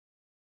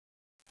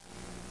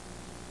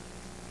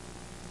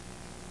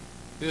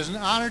It is an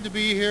honor to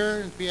be here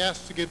and to be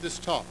asked to give this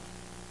talk.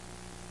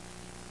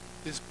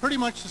 It's pretty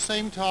much the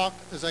same talk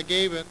as I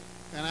gave at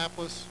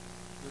Annapolis,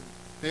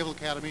 the Naval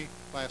Academy,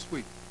 last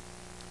week.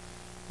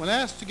 When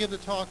asked to give the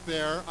talk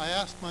there, I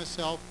asked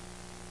myself,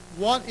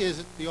 what is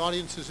it the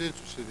audience is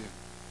interested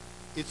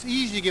in? It's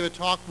easy to give a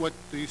talk what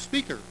the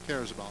speaker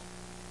cares about.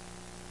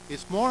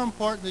 It's more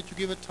important that you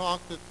give a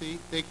talk that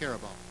they care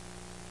about.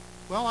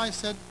 Well, I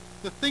said,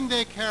 the thing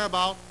they care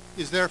about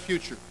is their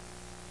future.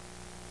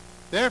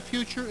 Their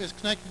future is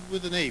connected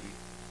with the Navy.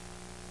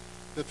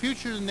 The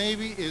future of the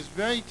Navy is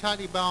very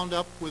tightly bound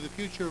up with the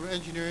future of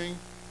engineering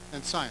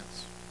and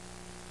science.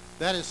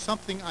 That is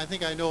something I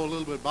think I know a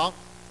little bit about.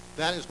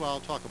 That is what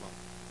I'll talk about.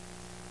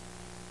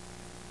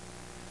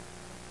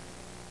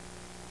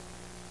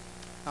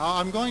 Now,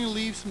 I'm going to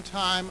leave some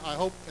time, I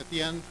hope, at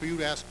the end for you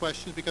to ask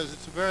questions because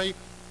it's a very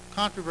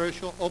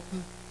controversial,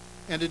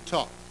 open-ended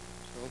talk.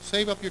 So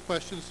save up your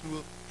questions and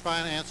we'll try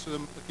and answer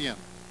them at the end.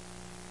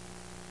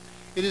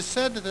 It is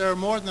said that there are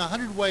more than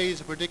 100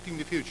 ways of predicting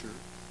the future.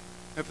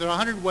 If there are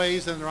 100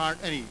 ways, then there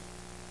aren't any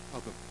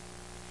of them.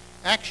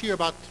 Actually, there are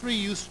about 3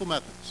 useful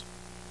methods: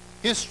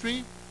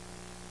 history,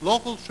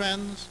 local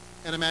trends,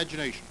 and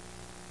imagination.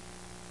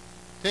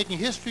 Taking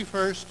history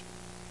first,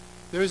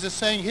 there is a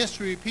saying,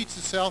 history repeats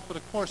itself, but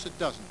of course it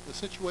doesn't. The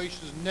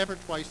situation is never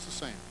twice the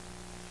same.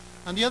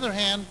 On the other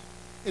hand,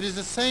 it is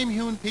the same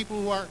human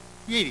people who are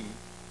creating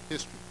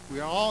history.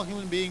 We are all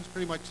human beings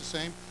pretty much the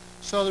same,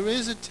 so there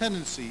is a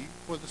tendency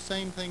for the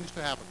same things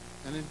to happen.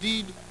 And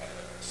indeed,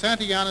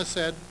 Santayana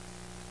said,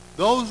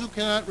 those who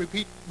cannot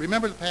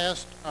remember the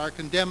past are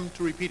condemned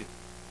to repeat it.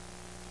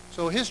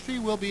 So history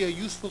will be a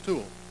useful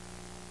tool.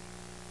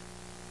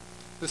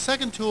 The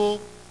second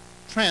tool,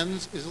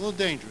 trends, is a little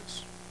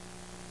dangerous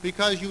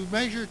because you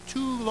measure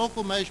 2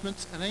 local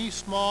measurements and any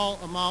small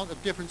amount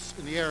of difference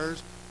in the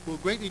errors will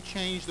greatly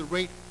change the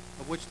rate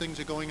of which things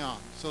are going on.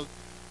 So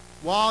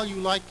while you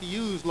like to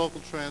use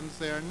local trends,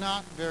 they are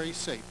not very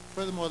safe.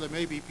 Furthermore, they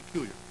may be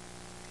peculiar.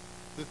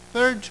 The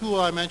third tool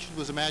I mentioned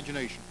was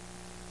imagination.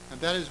 And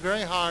that is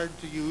very hard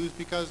to use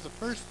because the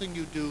first thing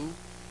you do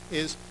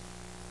is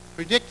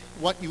predict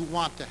what you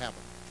want to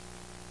happen.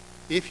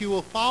 If you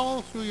will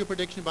follow through your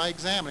prediction by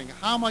examining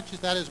how much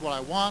of that is what I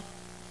want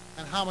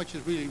and how much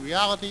is really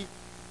reality,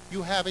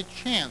 you have a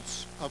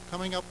chance of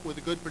coming up with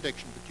a good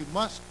prediction. But you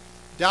must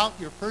doubt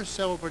your first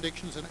several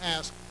predictions and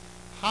ask,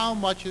 how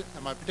much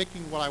am I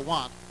predicting what I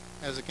want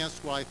as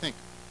against what I think?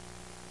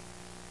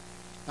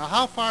 Now,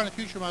 how far in the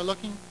future am I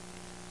looking?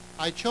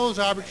 I chose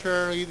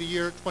arbitrarily the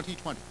year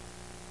 2020.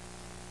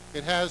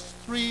 It has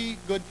 3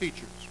 good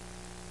features.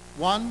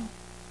 One,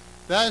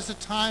 that is the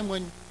time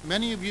when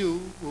many of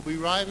you will be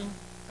arriving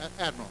at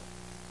Admiral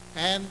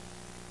and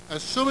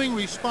assuming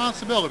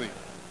responsibility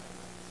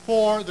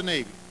for the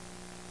Navy.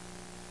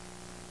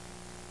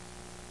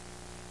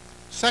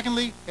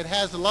 Secondly, it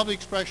has the lovely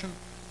expression,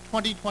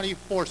 2020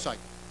 foresight.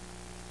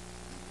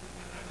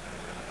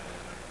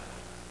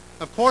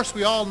 Of course,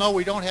 we all know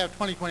we don't have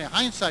 20/20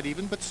 hindsight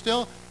even, but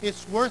still,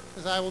 it's worth,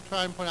 as I will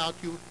try and point out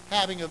to you,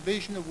 having a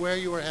vision of where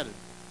you are headed.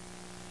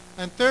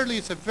 And thirdly,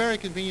 it's a very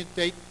convenient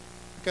date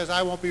because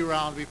I won't be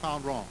around to be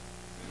found wrong.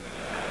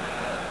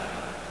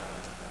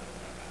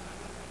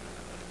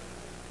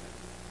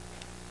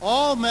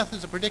 All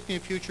methods of predicting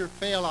the future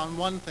fail on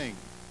one thing,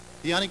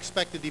 the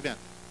unexpected event.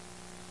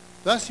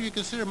 Thus, if you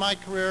consider my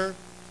career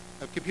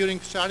of computing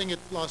starting at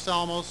Los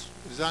Alamos,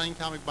 designing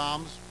atomic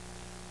bombs,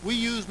 we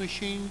use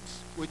machines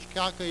which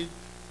calculate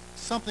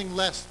something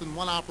less than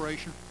 1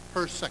 operation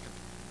per second.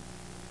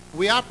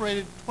 We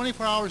operated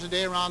 24 hours a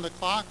day around the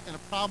clock, and a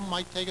problem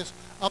might take us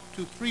up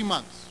to 3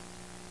 months.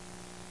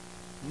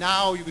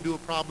 Now you can do a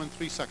problem in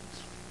 3 seconds.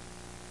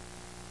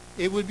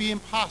 It would be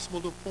impossible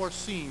to have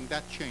foreseen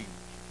that change.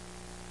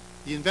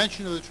 The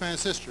invention of the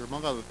transistor,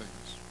 among other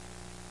things.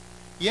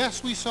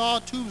 Yes, we saw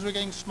tubes were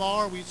getting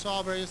smaller, we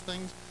saw various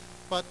things,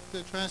 but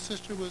the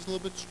transistor was a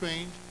little bit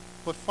strange.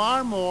 But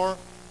far more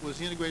was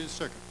the integrated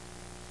circuit.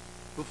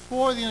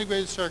 Before the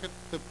integrated circuit,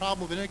 the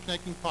problem of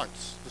interconnecting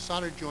parts, the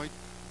solder joint,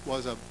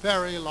 was a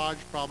very large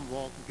problem of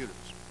all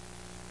computers.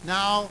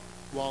 Now,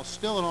 while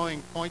still an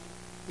annoying point,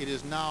 it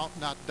is now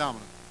not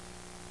dominant.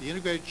 The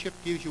integrated chip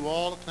gives you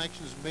all the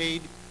connections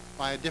made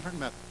by a different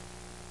method.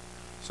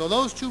 So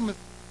those 2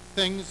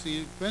 things, the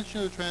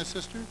invention of the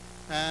transistor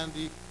and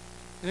the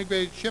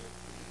integrated chip,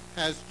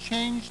 has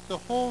changed the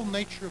whole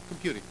nature of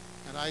computing.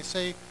 And I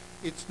say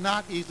it's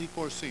not easily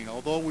foreseen.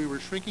 Although we were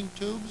shrinking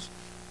tubes,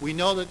 we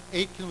know that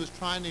Aitken was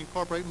trying to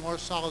incorporate more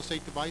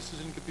solid-state devices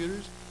in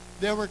computers.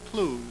 There were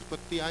clues, but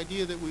the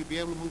idea that we'd be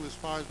able to move as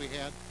far as we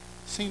had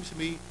seems to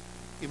me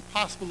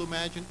impossible to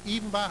imagine,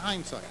 even by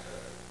hindsight.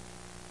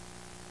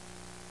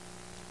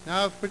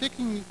 Now, if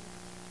predicting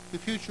the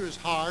future is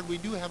hard, we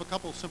do have a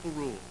couple of simple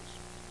rules.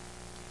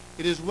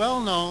 It is well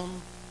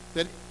known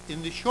that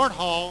in the short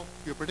haul,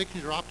 your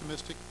predictions are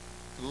optimistic.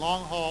 In the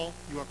long haul,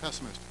 you are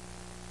pessimistic.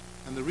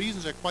 And the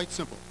reasons are quite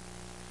simple.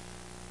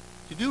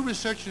 To do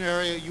research in an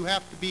area, you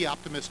have to be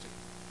optimistic.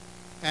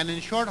 And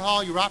in short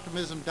haul, your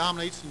optimism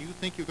dominates and you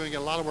think you're going to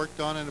get a lot of work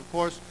done, and of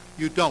course,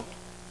 you don't.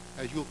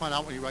 As you'll find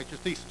out when you write your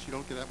thesis, you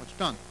don't get that much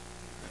done.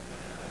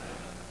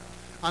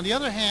 On the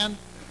other hand,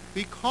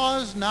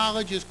 because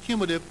knowledge is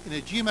cumulative in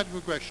a geometric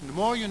regression, the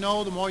more you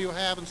know, the more you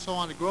have, and so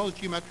on, it grows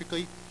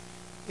geometrically,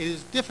 it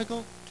is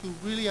difficult to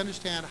really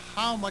understand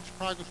how much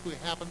progress will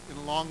happen in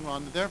the long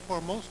run.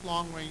 Therefore, most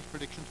long-range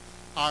predictions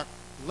are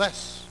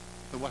less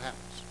than what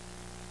happens.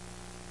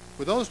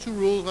 With those two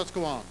rules, let's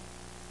go on.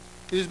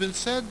 It has been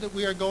said that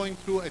we are going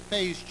through a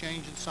phase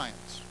change in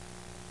science.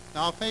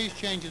 Now, a phase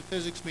change in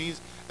physics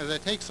means as I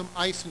take some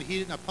ice and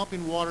heat it and I pump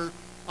in water,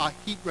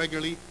 heat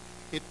regularly,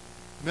 it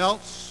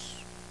melts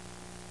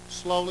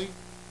slowly.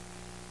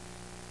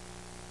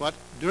 But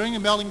during the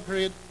melting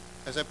period,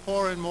 as I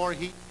pour in more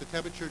heat, the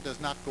temperature does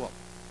not go up.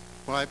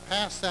 When I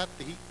pass that,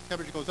 the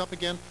temperature goes up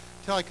again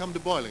until I come to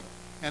boiling.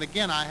 And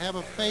again, I have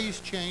a phase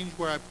change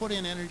where I put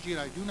in energy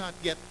and I do not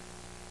get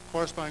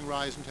corresponding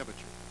rise in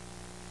temperature.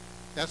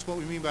 That's what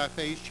we mean by a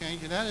phase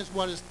change, and that is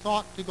what is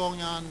thought to be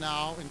going on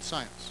now in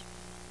science.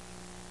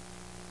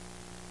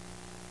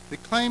 The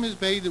claim is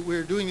made that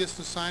we're doing this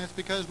in science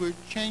because we're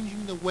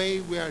changing the way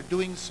we are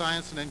doing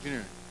science and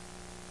engineering.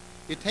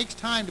 It takes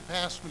time to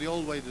pass from the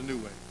old way to the new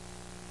way.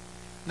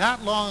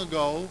 Not long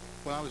ago,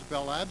 when I was at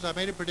Bell Labs, I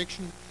made a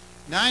prediction.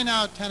 9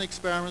 out of 10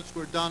 experiments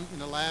were done in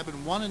the lab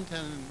and 1 in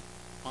 10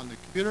 on the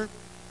computer.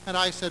 And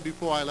I said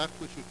before I left,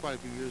 which was quite a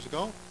few years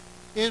ago,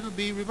 it would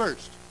be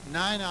reversed.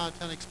 9 out of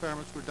 10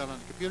 experiments were done on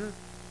the computer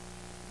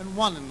and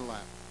 1 in the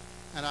lab.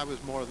 And I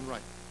was more than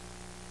right.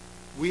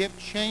 We have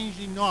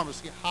changed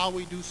enormously how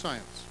we do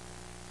science.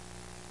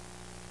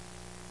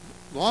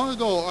 Long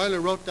ago, Euler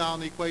wrote down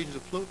the equations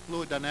of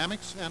fluid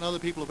dynamics, and other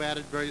people have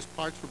added various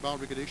parts for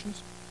boundary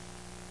conditions.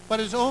 But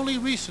it's only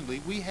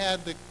recently we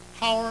had the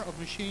power of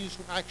machines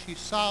to actually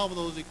solve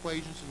those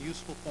equations in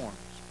useful forms.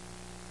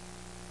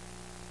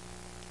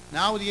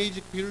 Now with the age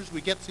of computers,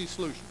 we get these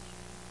solutions.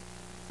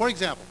 For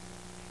example,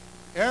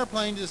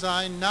 airplane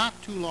design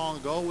not too long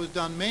ago was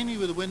done mainly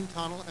with a wind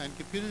tunnel, and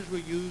computers were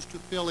used to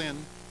fill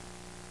in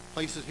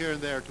places here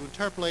and there, to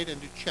interpolate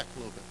and to check a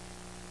little bit.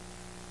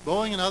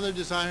 Boeing and other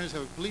designers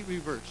have completely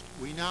reversed.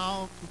 We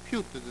now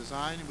compute the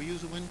design and we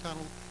use a wind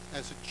tunnel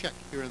as a check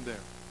here and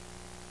there.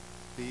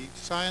 The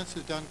science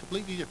is done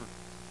completely different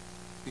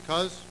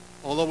because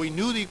although we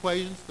knew the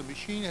equations, the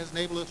machine has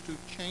enabled us to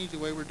change the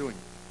way we're doing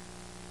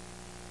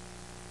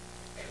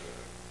it.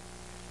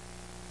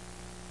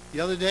 The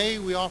other day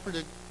we offered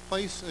to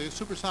place a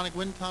supersonic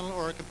wind tunnel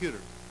or a computer.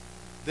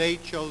 They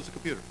chose the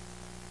computer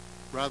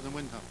rather than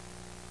wind tunnel.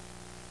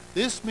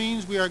 This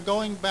means we are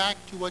going back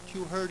to what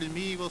you heard in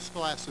medieval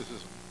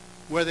scholasticism,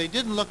 where they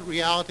didn't look at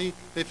reality,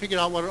 they figured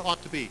out what it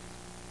ought to be.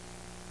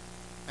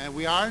 And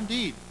we are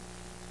indeed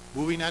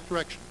moving that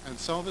direction. And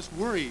some of us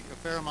worry a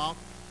fair amount.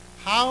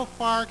 How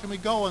far can we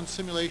go on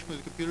simulation with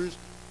the computers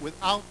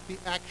without the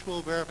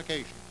actual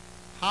verification?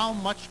 How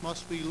much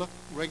must we look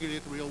regularly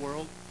at the real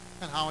world,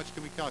 and how much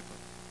can we calculate?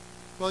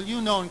 Well,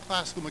 you know in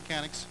classical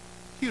mechanics,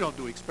 you don't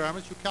do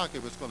experiments, you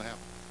calculate what's going to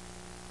happen.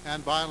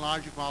 And by and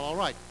large, you come out all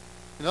right.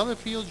 In other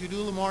fields, you do a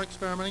little more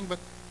experimenting, but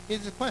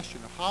it's a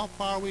question of how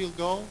far we'll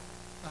go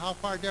and how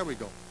far dare we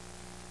go.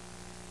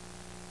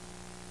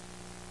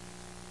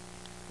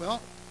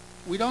 Well,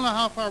 we don't know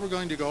how far we're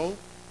going to go,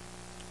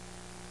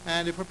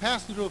 and if we're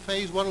passing through a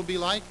phase, what it'll be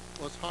like,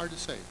 well, it's hard to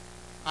say.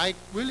 I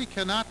really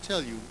cannot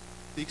tell you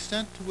the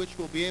extent to which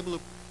we'll be able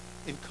to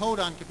encode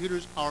on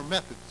computers our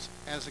methods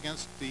as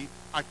against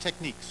our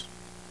techniques.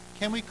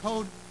 Can we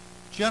code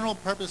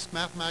general-purpose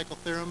mathematical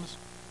theorems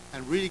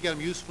and really get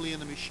them usefully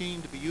in the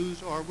machine to be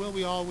used, or will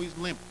we always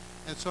limp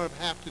and sort of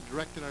have to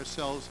direct it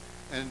ourselves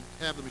and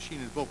have the machine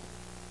invoke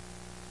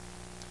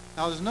it?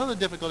 Now, there's another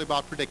difficulty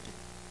about predicting,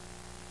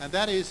 and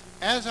that is,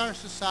 as our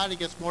society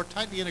gets more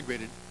tightly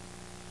integrated,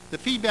 the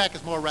feedback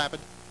is more rapid,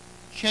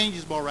 change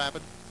is more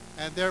rapid,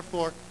 and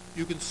therefore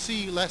you can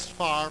see less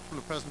far from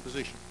the present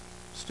position.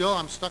 Still,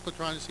 I'm stuck with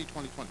trying to see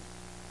 2020.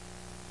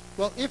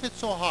 Well, if it's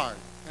so hard,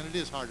 and it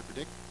is hard to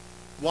predict,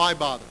 why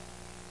bother?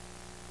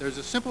 There's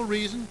a simple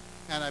reason,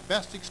 and I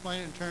best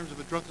explain it in terms of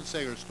a drunken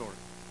sailor story.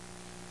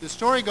 The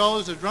story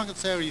goes, a drunken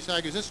sailor, he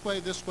sails this way,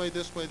 this way,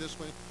 this way, this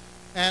way,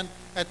 and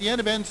at the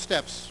end of n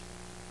steps,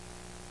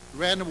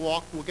 random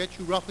walk will get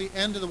you roughly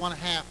n to the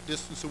 1/2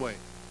 distance away.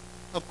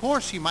 Of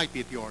course he might be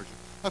at the origin.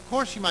 Of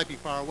course he might be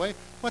far away,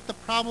 but the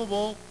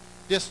probable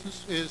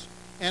distance is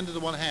n to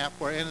the 1/2,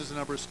 where n is the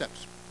number of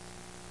steps.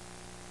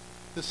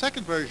 The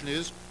second version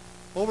is,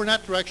 over in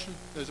that direction,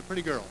 there's a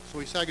pretty girl. So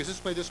he sags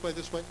this way, this way,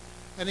 this way,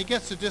 and he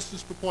gets a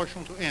distance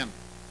proportional to n.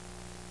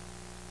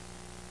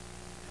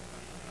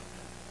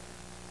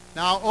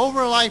 Now,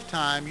 over a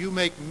lifetime, you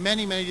make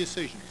many, many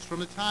decisions.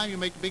 From the time you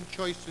make the big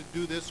choice to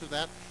do this or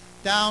that,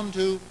 down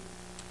to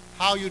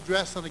how you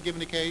dress on a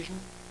given occasion,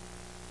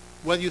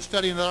 whether you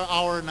study another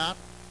hour or not.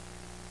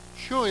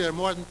 Surely there are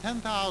more than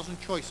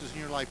 10,000 choices in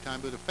your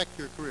lifetime that affect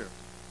your career.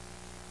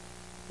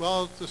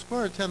 Well, the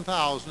square root of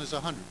 10,000 is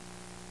 100,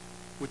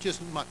 which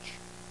isn't much.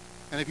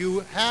 And if you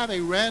have a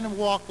random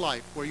walk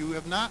life where you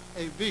have not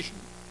a vision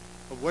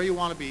of where you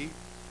want to be,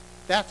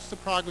 that's the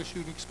progress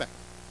you can expect.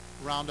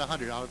 Around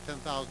 100 out of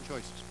 10,000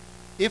 choices.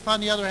 If,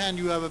 on the other hand,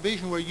 you have a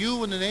vision where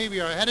you and the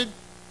Navy are headed,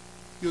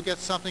 you'll get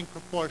something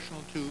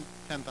proportional to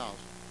 10,000.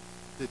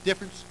 The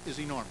difference is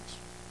enormous.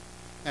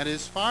 And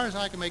as far as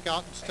I can make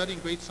out in studying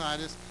great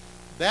scientists,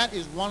 that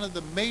is one of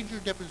the major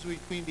differences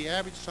between the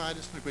average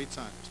scientist and the great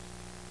scientist.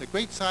 The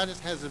great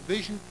scientist has a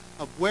vision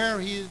of where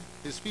his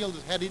field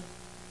is headed,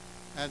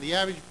 and the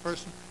average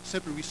person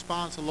simply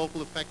responds to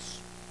local effects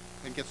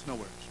and gets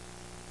nowhere.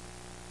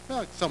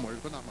 Well, somewhere,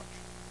 but not much.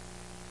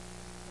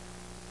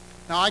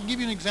 Now, I can give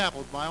you an example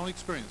of my own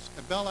experience.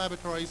 At Bell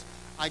Laboratories,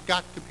 I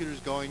got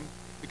computers going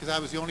because I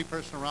was the only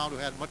person around who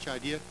had much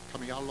idea.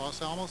 Coming out of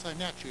Los Alamos, I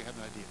naturally had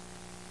an idea.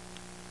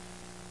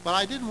 But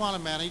I didn't want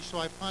to manage, so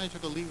I finally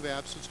took a leave of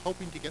absence,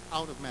 hoping to get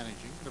out of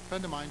managing, and a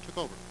friend of mine took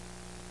over.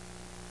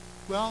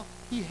 Well,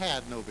 he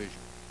had no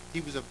vision.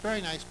 He was a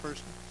very nice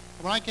person.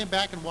 And when I came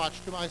back and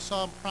watched him, I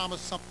saw him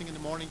promise something in the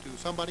morning to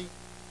somebody,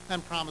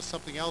 and promise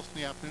something else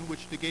in the afternoon,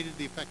 which negated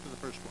the effect of the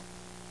first one.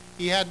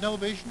 He had no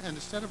vision, and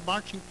instead of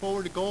marching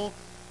forward to goal,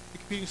 the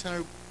computing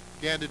center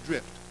began to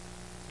drift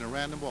in a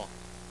random walk.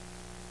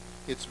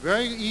 It's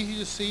very easy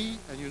to see,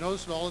 and you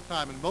notice it all the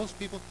time, and most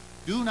people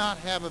do not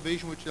have a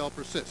vision which they'll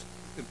persist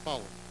in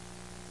following.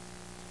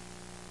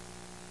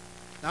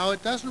 Now,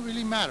 it doesn't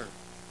really matter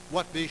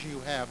what vision you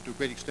have to a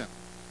great extent.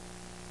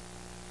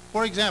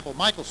 For example,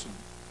 Michelson,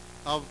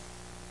 of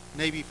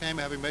Navy fame,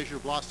 having measured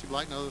velocity of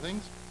light and other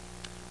things,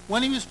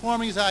 when he was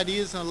forming his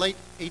ideas in the late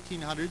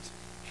 1800s,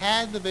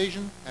 had the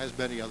vision, as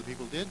many other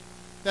people did,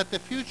 that the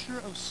future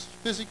of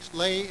physics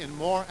lay in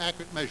more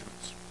accurate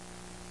measurements.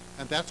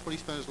 And that's what he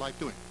spent his life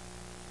doing.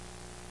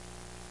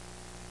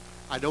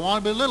 I don't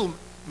want to belittle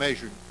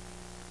measuring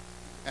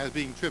as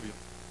being trivial.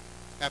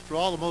 After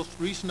all, the most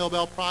recent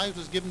Nobel Prize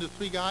was given to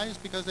 3 guys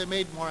because they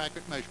made more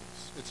accurate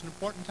measurements. It's an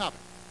important topic.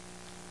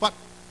 But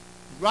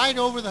right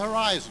over the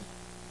horizon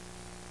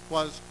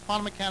was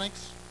quantum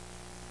mechanics,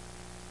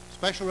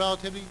 special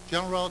relativity,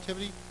 general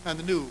relativity, and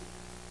the new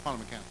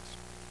quantum mechanics.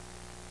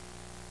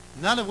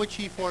 None of which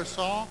he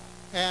foresaw,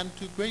 and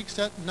to a great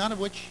extent, none of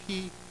which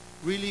he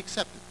really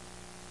accepted.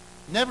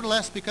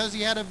 Nevertheless, because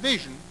he had a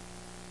vision,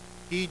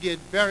 he did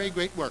very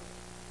great work.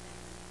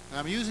 And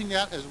I'm using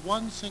that as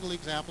one single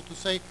example to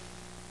say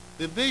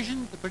the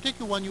vision, the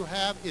particular one you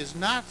have, is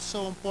not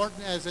so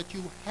important as that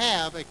you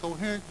have a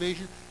coherent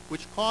vision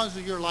which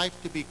causes your life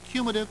to be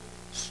cumulative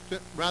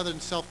rather than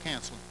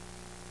self-canceling.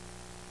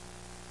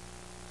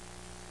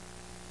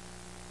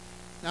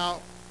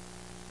 Now,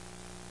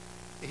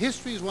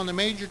 history is one of the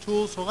major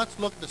tools, so let's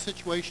look at the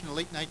situation in the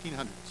late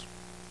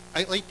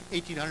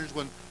 1800s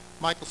when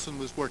Michelson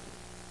was working.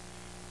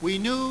 We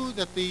knew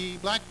that the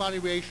black body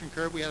radiation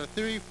curve, we had a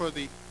theory for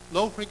the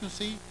low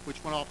frequency,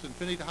 which went off to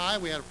infinity to high.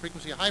 We had a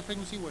frequency, a high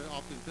frequency, went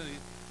off to infinity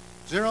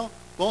to 0,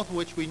 both of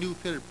which we knew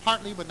fitted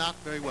partly, but not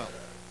very well.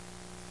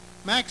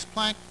 Max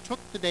Planck took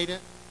the data,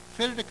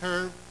 fitted a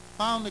curve,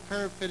 found the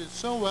curve fitted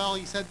so well,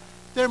 he said,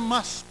 there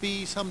must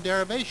be some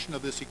derivation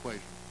of this equation.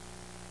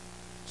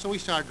 So he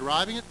started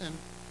deriving it and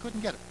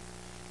couldn't get it.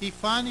 He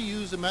finally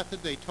used the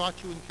method they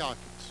taught you in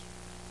calculus.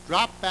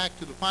 Drop back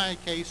to the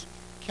finite case,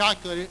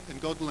 calculate it,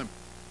 and go to the limit.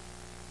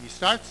 He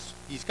starts,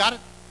 he's got it,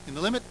 in the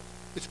limit,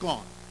 it's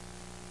gone.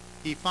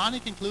 He finally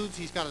concludes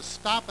he's got to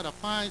stop at a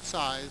finite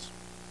size,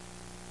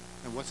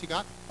 and what's he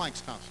got?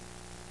 Planck's constant.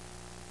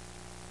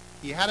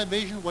 He had a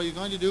vision of what he was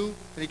going to do,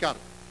 and he got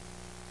it.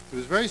 It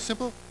was very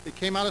simple. It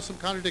came out of some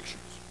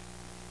contradictions.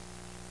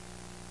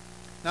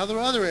 Now, there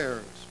are other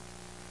errors.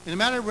 In the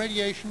matter of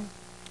radiation,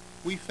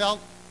 we felt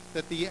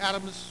that the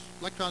atoms,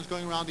 electrons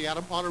going around the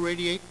atom, ought to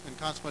radiate and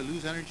consequently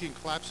lose energy and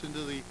collapse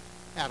into the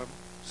atom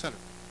center.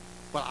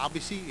 But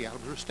obviously, the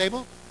atoms were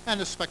stable, and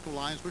the spectral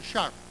lines were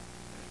sharp.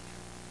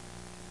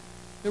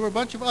 There were a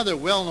bunch of other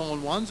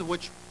well-known ones, of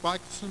which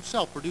Michelson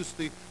himself produced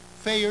the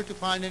failure to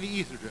find any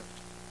ether drift.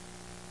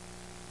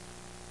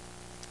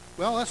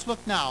 Well, let's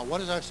look now.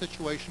 What is our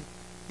situation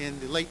in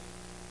the late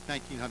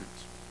 1900s?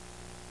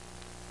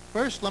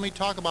 First, let me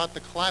talk about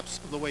the collapse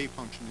of the wave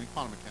function in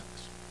quantum mechanics.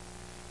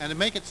 And to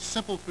make it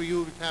simple for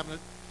you, cabinet,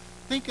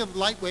 think of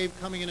light wave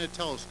coming in a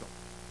telescope.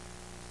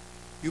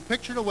 You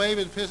pictured a wave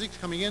in physics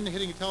coming in and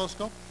hitting a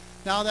telescope.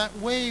 Now that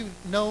wave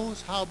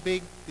knows how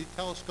big the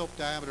telescope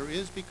diameter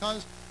is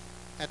because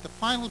at the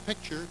final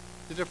picture,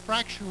 the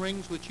diffraction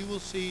rings which you will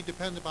see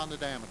depend upon the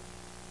diameter.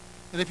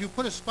 And if you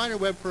put a spider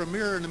web for a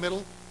mirror in the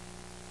middle,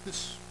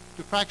 this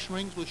diffraction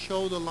rings will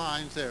show the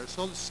lines there.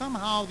 So that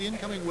somehow the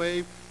incoming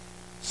wave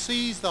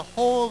sees the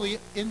whole of the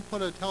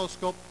input of the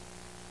telescope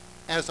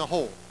as a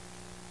whole.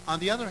 On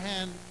the other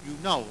hand, you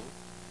know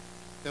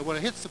that when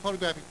it hits the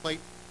photographic plate,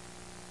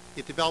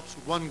 it develops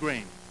 1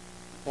 grain.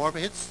 Or if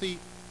it hits the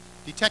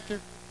detector,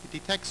 it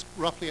detects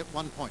roughly at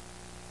 1 point.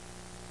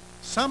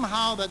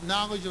 Somehow that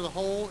knowledge of the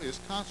whole is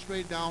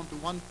concentrated down to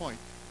 1 point.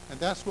 And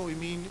that's what we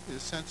mean, in a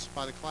sense,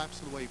 by the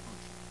collapse of the wave function.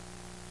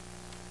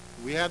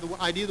 We have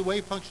the idea the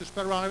wave function is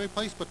spread around every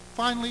place, but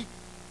finally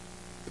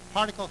the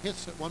particle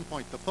hits at 1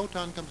 point. The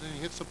photon comes in and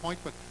hits a point,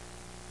 but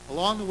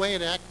along the way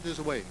it acted as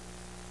a wave.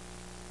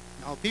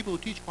 Now, people who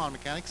teach quantum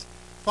mechanics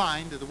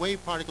find that the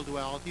wave-particle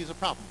duality is a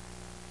problem.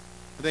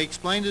 They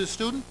explain to the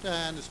student,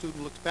 and the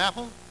student looks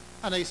baffled,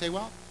 and they say,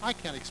 well, I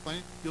can't explain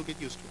it. You'll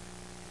get used to it.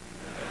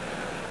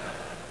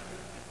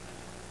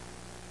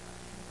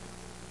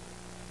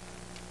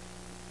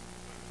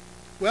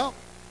 Well,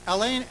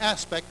 Alain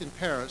Aspect in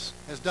Paris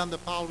has done the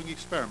following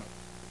experiment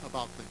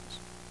about things.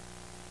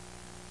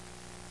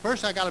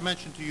 First, I got to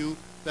mention to you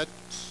that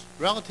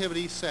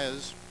relativity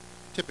says,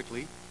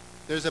 typically,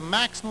 there's a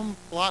maximum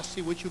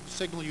velocity which you can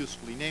signal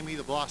usefully, namely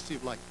the velocity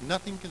of light.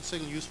 Nothing can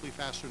signal usefully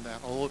faster than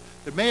that, although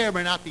there may or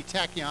may not be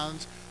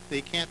tachyons.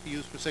 They can't be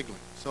used for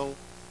signaling. So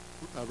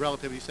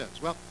relativity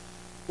says. Well,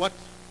 what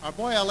our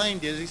boy Alain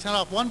did is he sent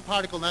off one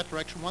particle in that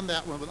direction, one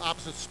that one, with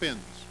opposite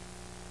spins.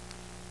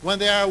 When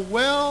they are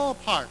well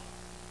apart,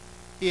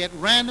 he at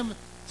random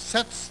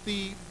sets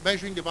the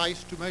measuring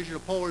device to measure the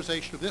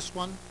polarization of this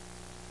one,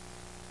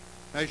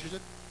 measures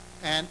it,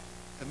 and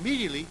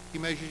immediately he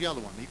measures the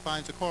other one. He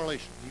finds a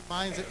correlation. He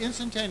finds that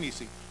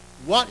instantaneously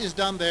what is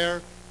done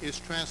there is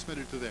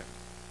transmitted to there.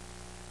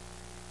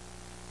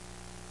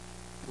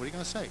 What are you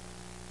going to say?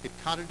 It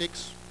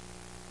contradicts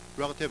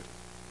relativity.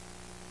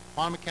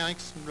 Quantum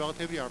mechanics and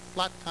relativity are a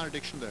flat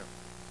contradiction there.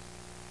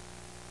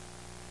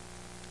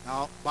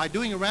 Now, by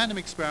doing a random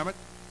experiment,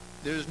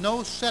 there's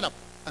no setup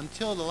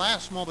until the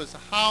last moment as to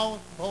how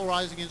the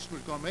polarizing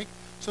instrument is going to make.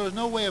 So there's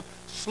no way of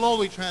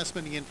slowly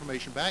transmitting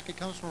information back. It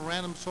comes from a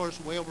random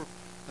source way over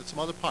at some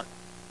other part.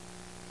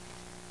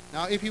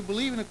 Now, if you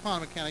believe in a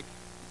quantum mechanic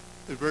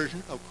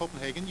version of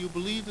Copenhagen, you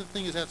believe the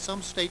thing is at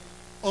some state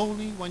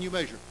only when you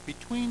measure.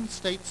 Between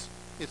states,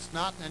 it's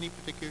not in any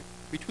particular,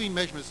 between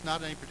measurements, it's not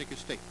in any particular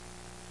state.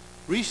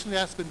 Recently,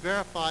 that's been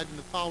verified in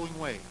the following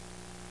way.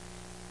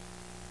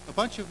 A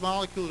bunch of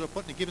molecules are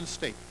put in a given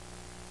state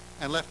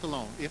and left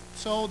alone. If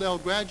so, they'll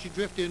gradually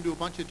drift into a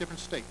bunch of different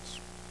states.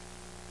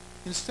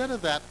 Instead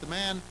of that, the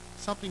man,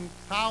 something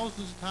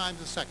thousands of times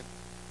a second,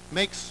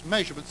 makes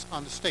measurements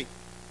on the state.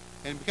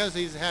 And because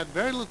he's had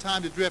very little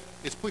time to drift,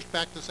 it's pushed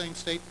back to the same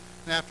state.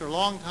 And after a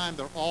long time,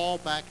 they're all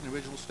back in the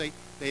original state.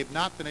 They have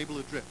not been able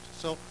to drift.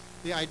 So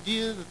the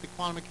idea that the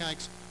quantum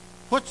mechanics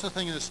puts a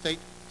thing in a state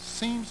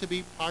seems to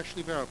be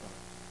partially verified.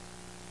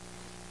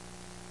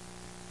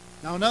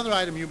 Now, another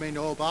item you may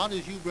know about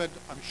is you've read,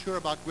 I'm sure,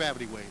 about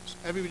gravity waves.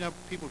 Every number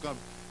of people are going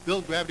to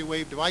build gravity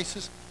wave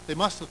devices. They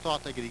must have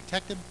thought they could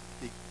detect them.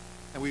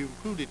 And we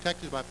improved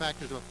detectors by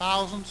factors of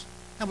thousands,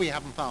 and we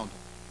haven't found them.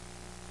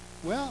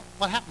 Well,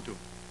 what happened to them?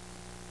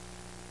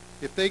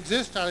 If they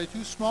exist, are they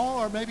too small,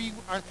 or maybe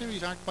our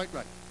theories aren't quite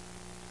right?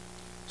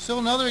 Still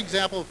another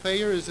example of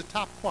failure is the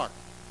top quark.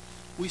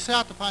 We set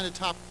out to find the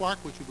top quark,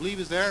 which we believe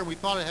is there, and we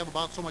thought it had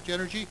about so much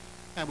energy,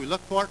 and we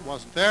looked for it, it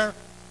wasn't there.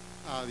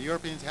 The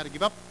Europeans had to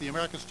give up. The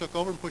Americans took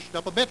over and pushed it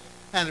up a bit,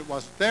 and it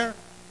wasn't there.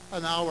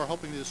 And now we're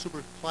hoping the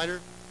super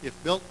collider, if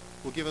built,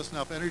 will give us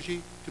enough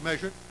energy to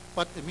measure it.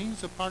 But it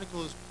means the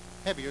particle is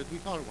heavier than we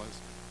thought it was.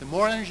 The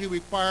more energy we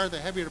require, the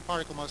heavier the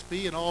particle must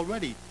be, and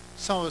already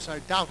some of us are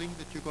doubting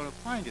that you're going to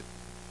find it,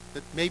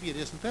 that maybe it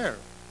isn't there,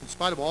 in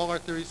spite of all our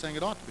theories saying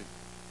it ought to be.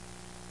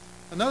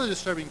 Another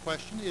disturbing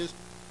question is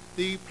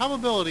the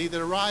probability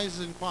that arises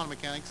in quantum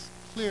mechanics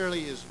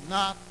clearly is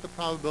not the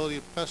probability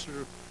the professor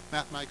of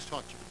mathematics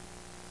taught you.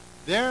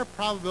 Their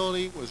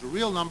probability was a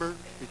real number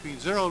between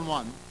 0 and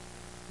 1.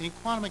 In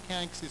quantum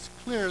mechanics, it's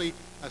clearly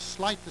a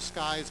slight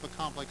disguise of a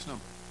complex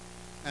number.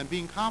 And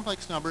being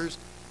complex numbers,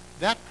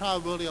 that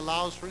probability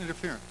allows for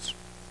interference.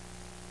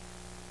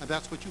 And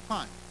that's what you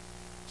find.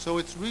 So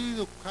it's really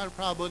the kind of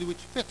probability which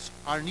fits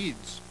our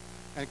needs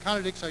and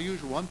contradicts our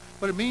usual one,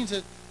 but it means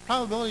that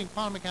probability in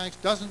quantum mechanics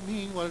doesn't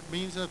mean what it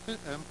means in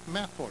a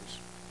math course.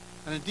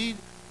 And indeed,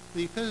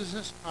 the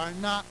physicists are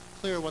not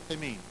clear what they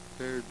mean.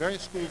 There are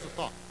various schools of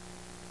thought.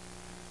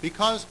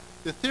 Because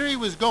the theory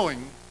was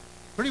going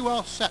pretty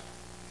well set,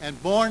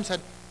 and Born said,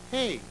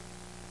 hey,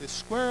 the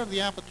square of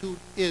the amplitude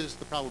is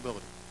the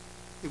probability.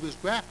 It was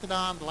grafted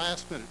on the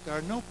last minute. There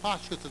are no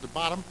postulates at the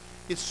bottom.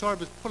 It's sort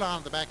of put on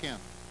at the back end.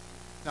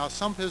 Now,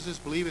 some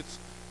physicists believe it's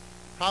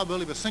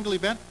probability of a single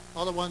event.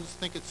 Other ones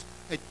think it's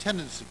a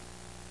tendency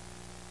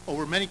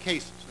over many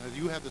cases.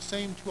 You have the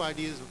same two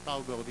ideas of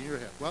probability in your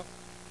head. Well,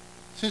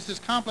 since it's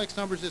complex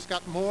numbers, it's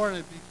got more and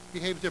it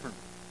behaves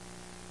differently.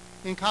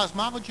 In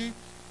cosmology,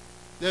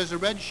 there's a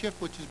redshift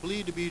which is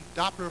believed to be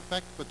Doppler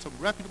effect, but some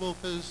reputable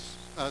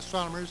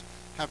astronomers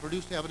have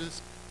produced evidence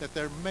that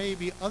there may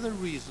be other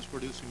reasons for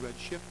producing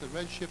redshift. The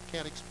redshift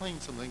can't explain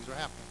some things that are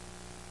happening.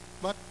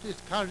 But it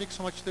contradicts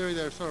so much theory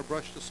that are sort of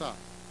brushed aside.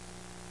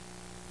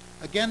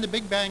 Again, the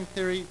Big Bang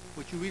theory,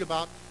 which you read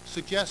about,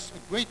 suggests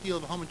a great deal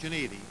of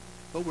homogeneity,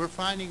 but we're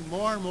finding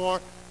more and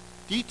more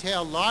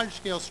detailed,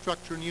 large-scale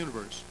structure in the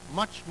universe,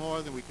 much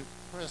more than we can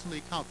presently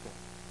account for.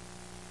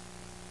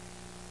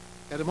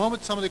 At the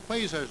moment, some of the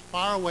quasars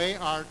far away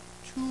are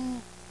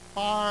too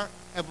far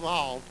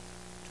evolved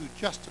to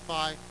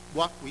justify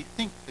what we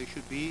think they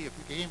should be if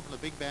we came from the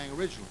Big Bang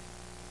originally.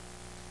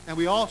 And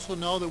we also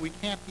know that we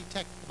can't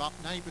detect about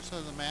 90%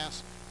 of the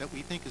mass that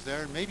we think is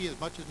there, and maybe as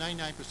much as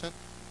 99%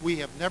 we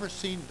have never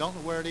seen, don't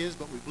know where it is,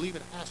 but we believe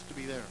it has to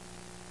be there.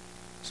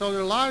 So there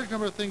are a large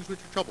number of things which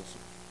are troublesome.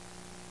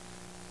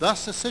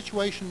 Thus, the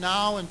situation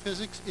now in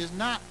physics is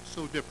not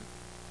so different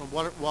from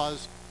what it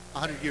was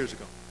 100 years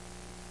ago.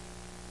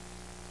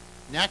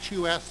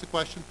 Naturally, you ask the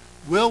question,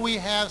 will we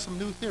have some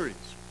new theories?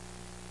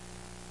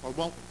 Or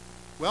won't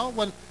we? Well,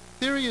 when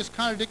theory is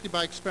contradicted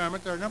by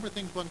experiment, there are a number of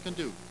things one can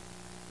do.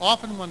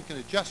 Often one can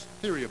adjust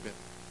theory a bit.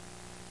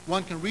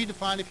 One can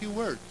redefine a few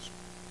words.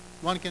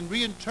 One can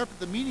reinterpret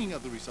the meaning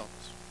of the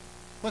results.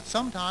 But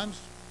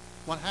sometimes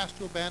one has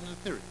to abandon a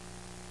theory.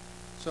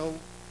 So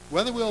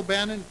whether we'll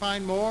abandon and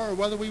find more or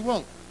whether we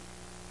won't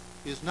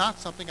is not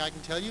something I can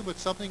tell you, but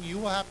something you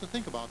will have to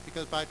think about,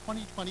 because by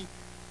 2020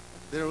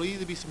 there will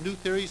either be some new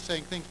theories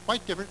saying things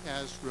quite different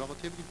as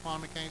relativity and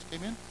quantum mechanics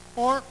came in,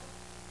 or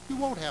you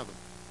won't have them.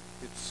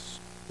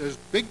 There's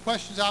big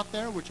questions out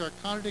there which are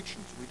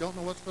contradictions. We don't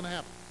know what's going to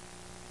happen.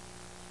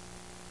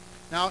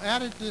 Now,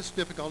 added to this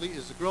difficulty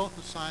is the growth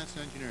of science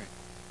and engineering.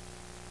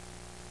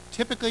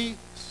 Typically,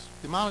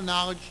 the amount of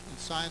knowledge in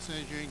science and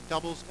engineering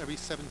doubles every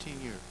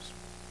 17 years.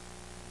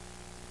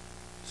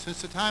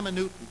 Since the time of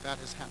Newton, that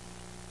has happened.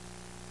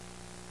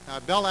 Now,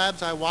 at Bell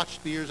Labs, I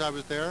watched the years I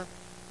was there.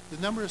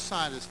 The number of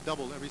scientists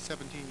doubled every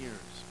 17 years.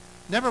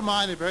 Never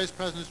mind that various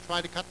presidents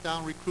tried to cut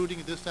down recruiting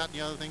and this, that, and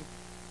the other thing.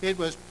 It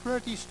was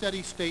pretty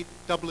steady state,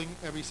 doubling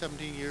every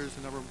 17 years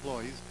the number of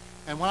employees.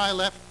 And when I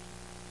left,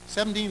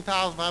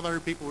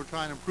 17,500 people were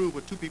trying to improve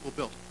what 2 people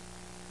built.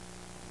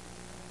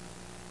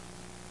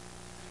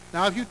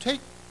 Now, if you take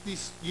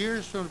these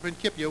years from the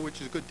Principia,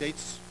 which is good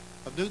dates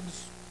of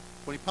Newton's,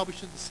 when he published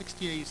it in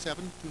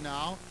 1687 to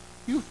now,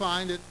 you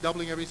find that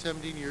doubling every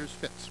 17 years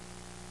fits.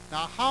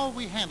 Now, how have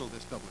we handled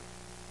this doubling?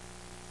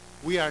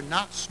 We are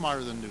not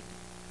smarter than Newton.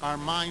 Our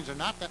minds are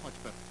not that much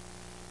better.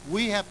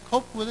 We have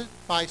coped with it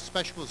by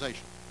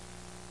specialization.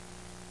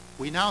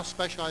 We now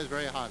specialize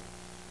very highly.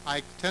 I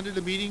attended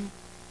a meeting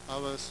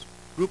of a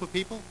group of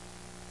people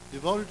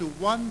devoted to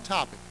one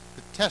topic,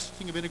 the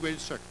testing of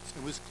integrated circuits.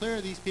 It was clear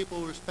these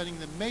people were spending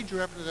the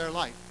major effort of their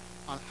life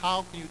on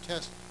how can you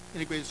test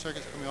integrated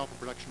circuits coming off a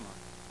production line.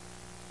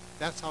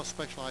 That's how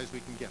specialized we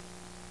can get.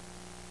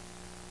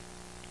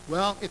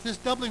 Well, if this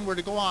doubling were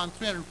to go on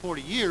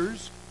 340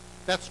 years,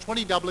 that's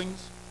 20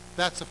 doublings,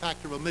 that's a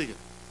factor of 1 million.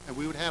 And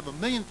we would have 1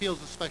 million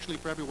fields especially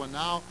for everyone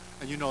now,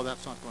 and you know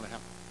that's not going to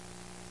happen.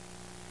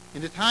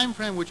 In the time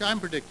frame which I'm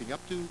predicting,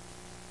 up to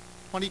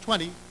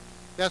 2020,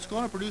 that's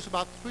going to produce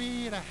about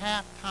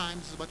 3.5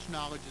 times as much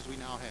knowledge as we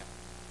now have.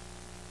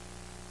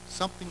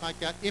 Something like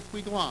that if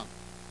we go on.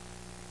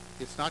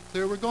 It's not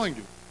clear we're going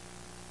to.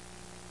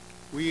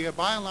 We,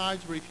 by and large,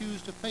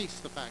 refuse to face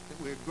the fact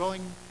that we're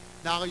growing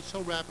knowledge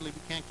so rapidly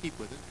we can't keep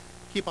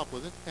up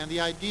with it. And the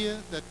idea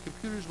that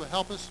computers will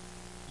help us,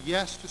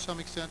 yes, to some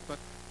extent, but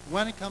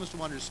when it comes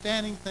to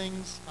understanding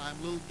things, I'm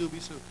a little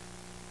dubious of it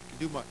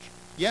can do much.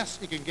 Yes,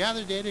 it can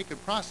gather data, it can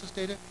process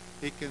data,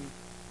 it can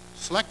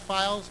select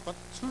files, but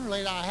sooner or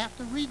later I have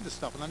to read the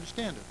stuff and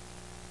understand it.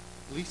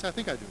 At least I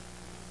think I do.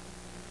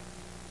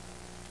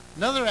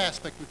 Another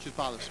aspect which is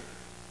bothersome.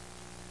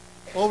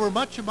 Over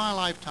much of my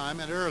lifetime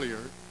and earlier,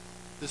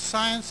 the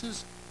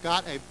sciences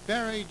got a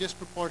very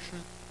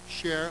disproportionate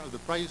share of the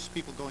brightest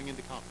people going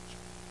into college.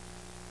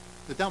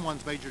 The dumb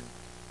ones majored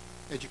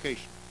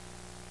education.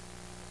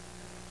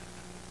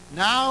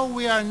 Now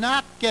we are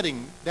not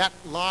getting that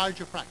large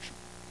a fraction.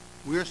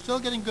 We are still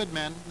getting good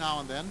men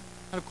now and then,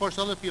 and of course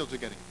other fields are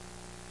getting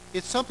it.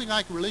 It's something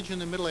like religion in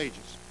the Middle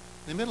Ages.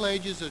 In the Middle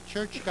Ages, the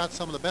church got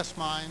some of the best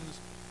minds,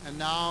 and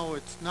now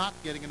it's not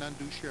getting an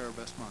undue share of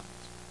best minds.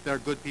 There are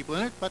good people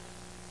in it, but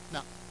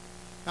no.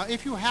 Now,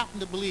 if you happen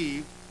to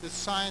believe that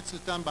science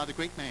is done by the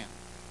great man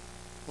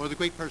or the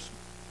great person,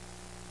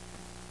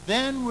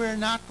 then we're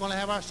not going to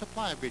have our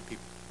supply of great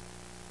people.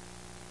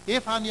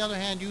 If, on the other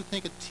hand, you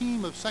think a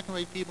team of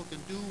second-rate people can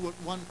do what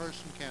one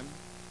person can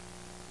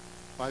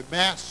by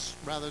mass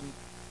rather than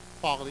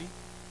quality,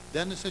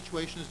 then the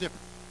situation is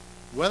different.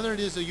 Whether it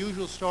is the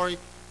usual story,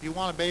 if you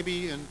want a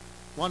baby in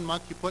 1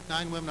 month, you put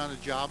 9 women on a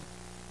job.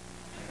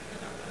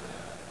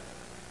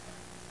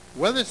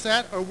 Whether it's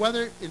that or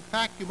whether, in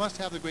fact, you must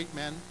have the great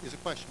men is a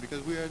question,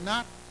 because we are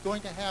not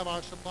going to have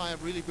our supply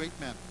of really great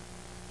men.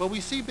 But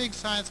we see big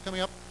science coming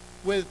up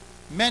with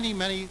many,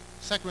 many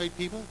second-rate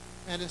people,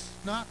 and it's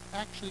not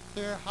actually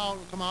clear how it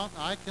will come out.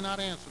 I cannot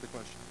answer the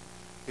question.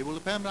 It will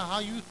depend on how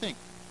you think.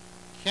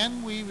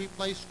 Can we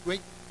replace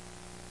great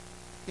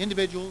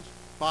individuals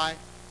by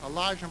a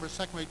large number of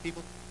second-rate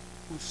people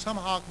who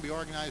somehow can be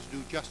organized to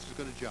do just as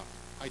good a job?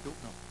 I don't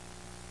know.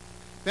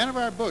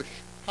 Vannevar Bush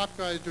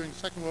popularized during the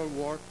Second World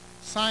War,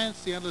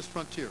 Science, the Endless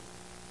Frontier.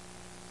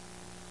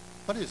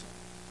 What is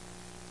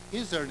it?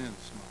 Is there an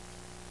endless amount?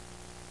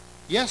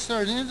 Yes,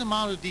 there is an endless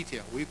amount of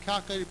detail. We've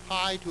calculated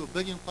pi to 1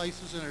 billion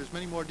places, and there's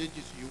many more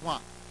digits as you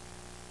want.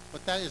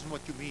 But that isn't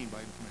what you mean by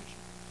information.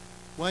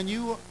 When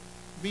you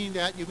mean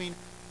that, you mean,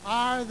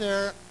 are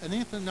there an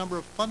infinite number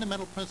of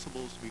fundamental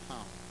principles to be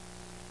found?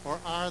 Or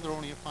are there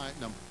only a finite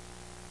number?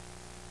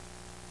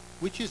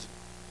 Which is it?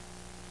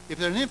 If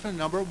there's an infinite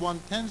number, one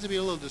tends to be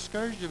a little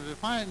discouraged. If there's a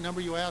finite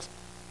number, you ask,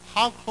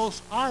 how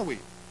close are we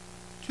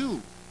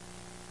to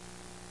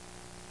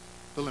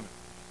the limit?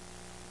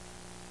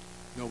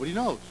 Nobody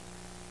knows.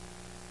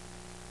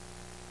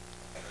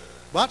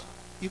 But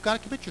you've got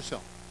to commit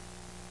yourself.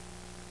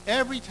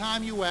 Every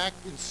time you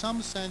act, in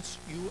some sense,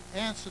 you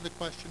answer the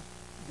question,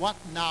 what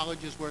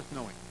knowledge is worth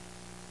knowing?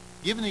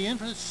 Given the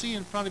infinite sea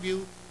in front of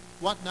you,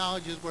 what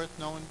knowledge is worth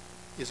knowing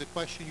is a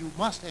question you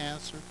must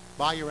answer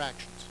by your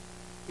actions.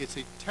 It's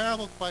a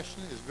terrible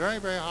question. It's very,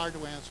 very hard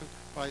to answer.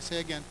 But I say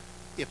again,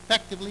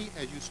 effectively,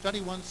 as you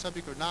study one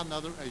subject or not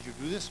another, as you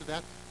do this or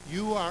that,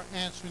 you are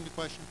answering the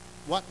question,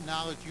 what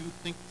knowledge you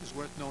think is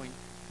worth knowing,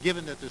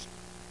 given that there's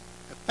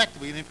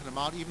effectively an infinite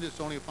amount, even if it's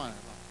only a finite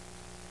amount.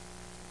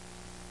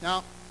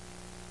 Now,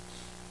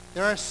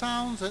 there are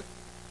sounds that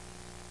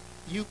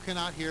you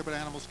cannot hear, but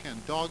animals can.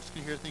 Dogs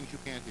can hear things you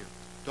can't hear.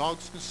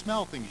 Dogs can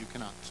smell things you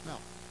cannot smell.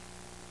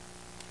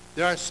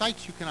 There are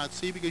sights you cannot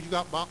see because you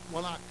got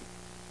one octave.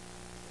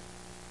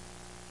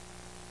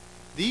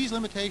 These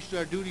limitations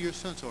are due to your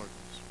sense organs,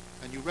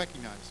 and you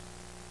recognize them.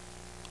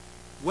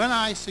 When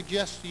I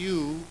suggest to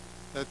you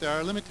that there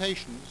are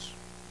limitations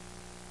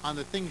on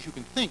the things you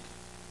can think,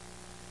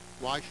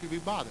 why should we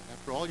bother?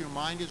 After all, your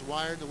mind is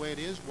wired the way it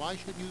is. Why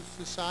should you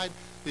decide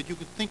that you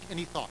can think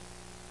any thought?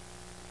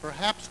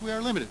 Perhaps we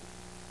are limited.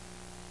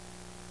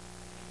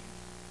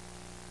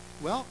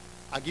 Well,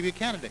 I'll give you a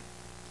candidate.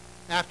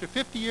 After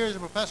 50 years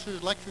of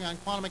professors lecturing on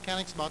quantum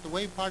mechanics about the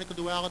wave-particle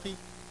duality,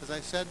 as I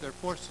said, they're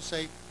forced to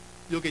say,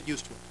 you'll get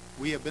used to it.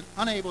 We have been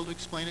unable to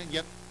explain it, and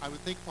yet I would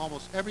think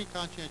almost every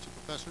conscientious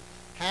professor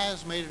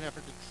has made an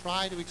effort to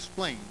try to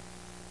explain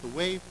the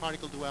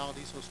wave-particle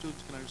duality so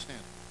students can understand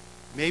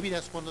it. Maybe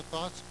that's one of the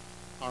thoughts.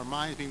 Our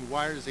minds being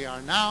wired as they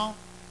are now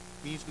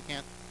means we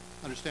can't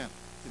understand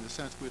it in the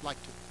sense we'd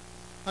like to.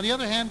 On the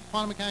other hand,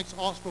 quantum mechanics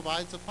also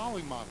provides the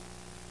following model.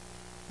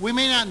 We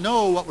may not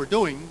know what we're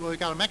doing, but we've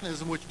got a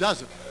mechanism which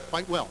does it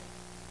quite well.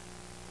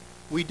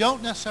 We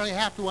don't necessarily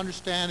have to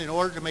understand in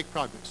order to make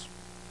progress.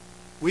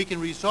 We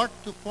can resort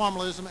to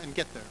formalism and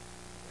get there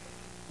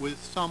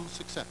with some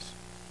success.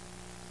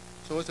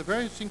 So it's a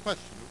very interesting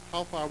question of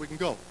how far we can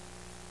go.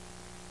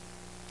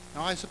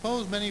 Now, I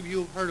suppose many of you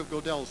have heard of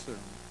Gödel's theorem,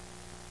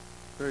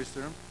 various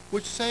theorems,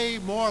 which say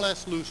more or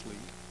less loosely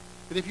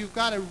that if you've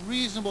got a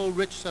reasonable,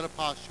 rich set of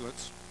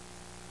postulates,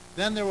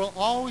 then there will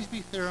always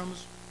be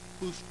theorems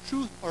whose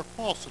truth or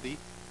falsity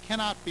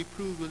cannot be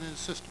proved within a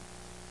system.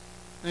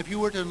 And if you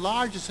were to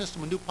enlarge the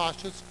system with new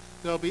postulates,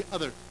 there will be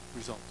other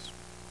results.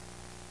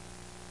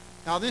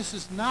 Now, this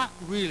is not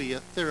really a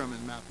theorem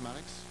in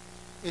mathematics.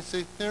 It's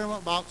a theorem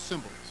about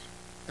symbols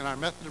and our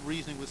method of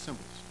reasoning with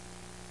symbols.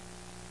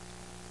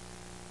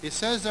 It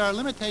says there are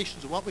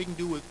limitations of what we can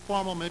do with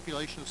formal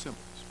manipulation of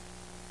symbols.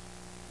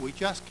 We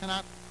just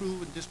cannot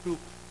prove and disprove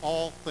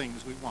all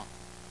things we want.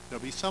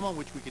 There'll be some on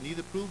which we can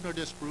neither prove nor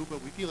disprove,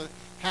 but we feel it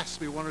has to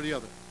be one or the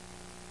other.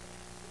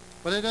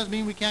 But it doesn't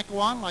mean we can't go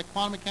on. Like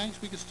quantum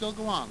mechanics, we can still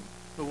go on.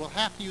 But we'll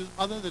have to use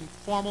other than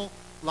formal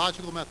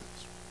logical methods.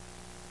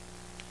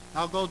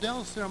 Now,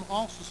 Gödel's theorem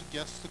also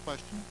suggests the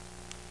question,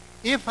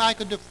 if I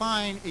could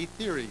define a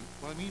theory,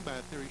 what I mean by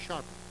a theory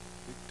sharply,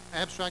 the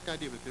abstract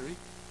idea of a theory,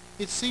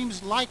 it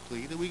seems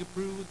likely that we could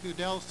prove with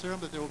Gödel's theorem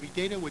that there will be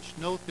data which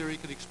no theory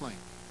could explain.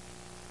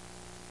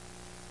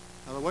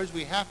 In other words,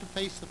 we have to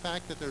face the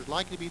fact that there's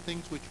likely to be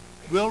things which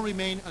will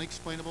remain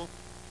unexplainable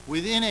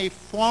within a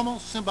formal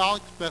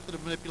symbolic method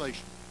of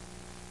manipulation.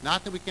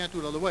 Not that we can't do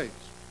it other ways.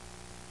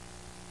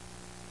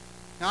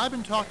 Now, I've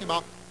been talking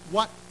about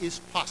what is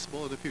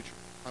possible in the future.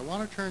 I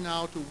want to turn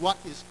now to what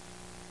is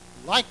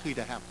likely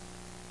to happen.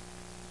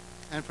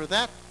 And for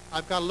that,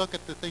 I've got to look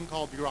at the thing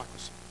called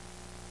bureaucracy.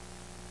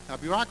 Now,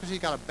 bureaucracy's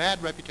got a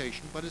bad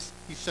reputation, but it's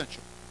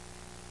essential.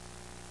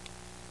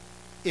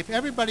 If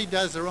everybody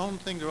does their own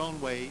thing their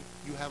own way,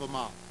 you have a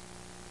mob.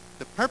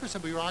 The purpose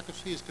of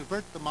bureaucracy is to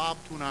convert the mob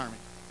to an army,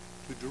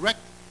 to direct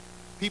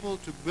people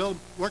to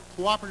work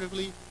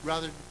cooperatively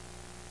rather than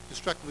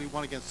destructively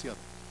one against the other.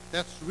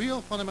 That's the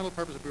real fundamental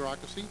purpose of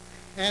bureaucracy,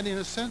 and in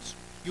a sense,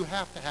 you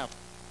have to have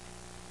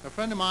it. A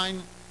friend of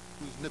mine,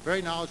 who's a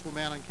very knowledgeable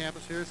man on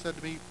campus here, said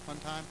to me one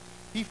time,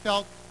 he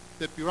felt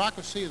that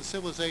bureaucracy and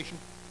civilization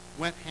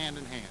went hand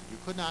in hand. You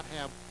could not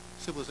have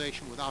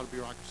civilization without a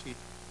bureaucracy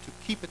to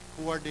keep it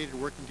coordinated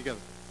and working together.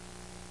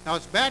 Now,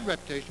 its bad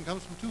reputation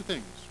comes from two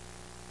things.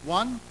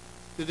 One,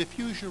 the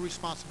diffusion of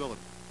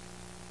responsibility.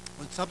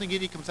 When something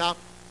icky comes out,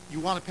 you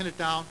want to pin it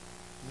down,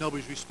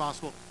 nobody's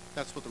responsible.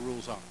 That's what the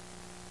rules are.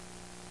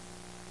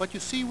 But you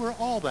see, we're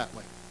all that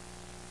way.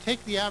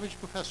 Take the average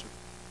professor.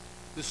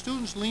 The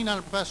students lean on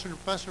a professor, and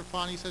the professor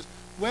finally says,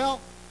 well,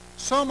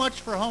 so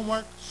much for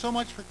homework, so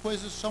much for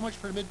quizzes, so much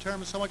for the midterm,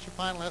 and so much for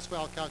final, that's why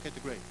I'll calculate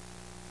the grade.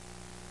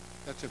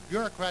 That's a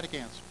bureaucratic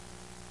answer.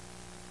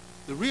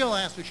 The real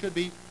answer should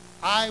be,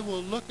 I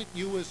will look at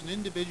you as an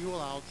individual,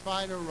 I'll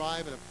try to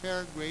arrive at a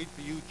fair grade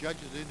for you, judge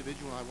as an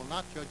individual, I will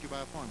not judge you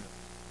by a formula.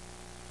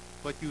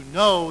 But you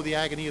know the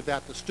agony of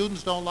that. The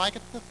students don't like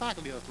it, the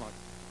faculty doesn't like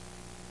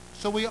it.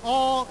 So we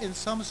all, in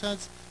some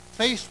sense,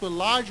 faced with a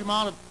large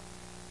amount of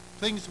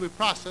things to be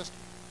processed,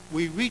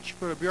 we reach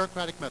for a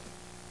bureaucratic method.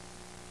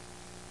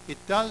 It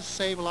does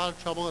save a lot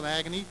of trouble and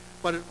agony,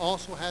 but it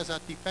also has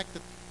that defect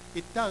that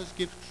it does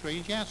give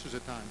strange answers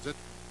at times, that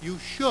you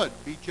should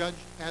be judged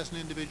as an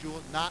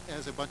individual, not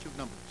as a bunch of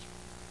numbers.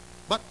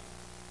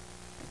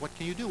 what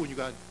can you do when you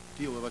got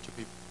to deal with a bunch of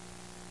people?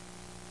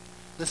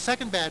 The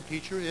second bad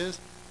feature is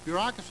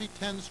bureaucracy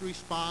tends to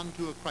respond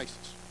to a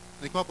crisis.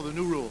 They come up with a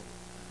new rule.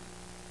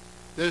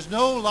 There's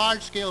no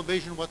large-scale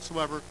vision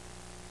whatsoever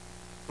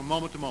from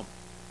moment to moment.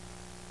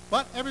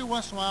 But every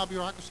once in a while,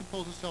 bureaucracy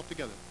pulls itself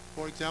together.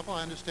 For example,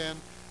 I understand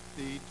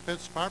the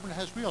Defense Department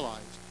has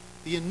realized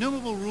the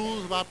innumerable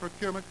rules about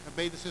procurement have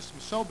made the system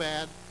so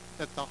bad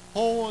that the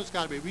whole has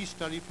got to be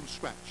restudied from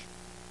scratch.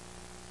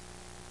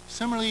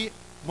 Similarly,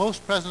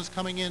 most presidents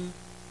coming in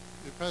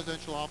the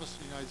presidential office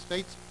in the United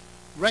States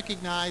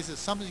recognize that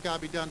something's got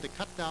to be done to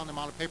cut down the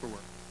amount of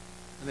paperwork.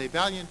 And they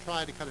valiantly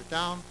try to cut it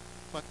down,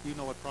 but you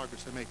know what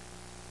progress they're making.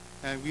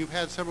 And we've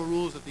had several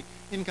rules that the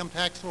income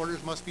tax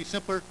orders must be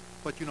simpler,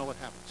 but you know what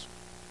happens.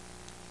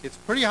 It's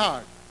pretty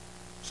hard.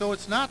 So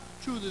it's not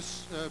true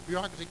this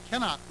bureaucracy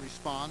cannot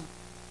respond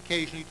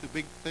occasionally to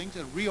big things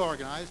and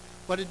reorganize,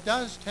 but it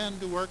does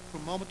tend to work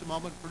from moment to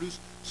moment and produce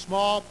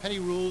small, petty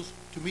rules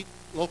to meet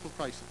local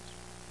crises.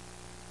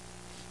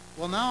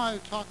 Well, now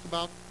I've talked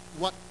about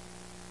what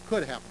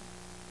could happen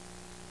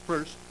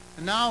first,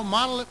 and now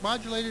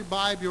modulated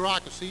by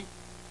bureaucracy,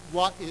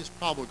 what is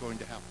probably going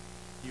to happen?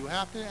 You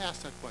have to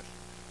ask that question.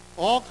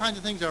 All kinds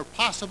of things are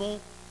possible,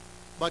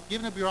 but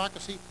given a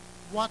bureaucracy,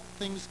 what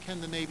things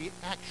can the Navy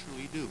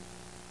actually do?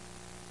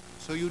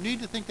 So you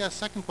need to think that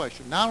second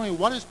question. Not only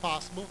what is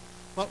possible,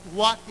 but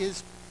what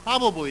is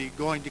probably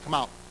going to come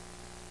out.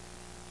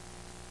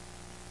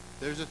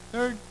 There's a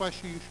third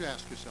question you should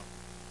ask yourself.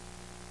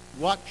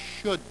 What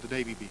should the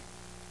Navy be?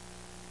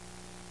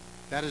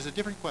 That is a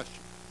different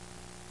question.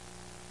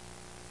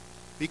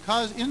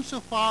 Because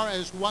insofar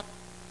as what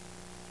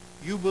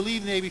you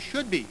believe the Navy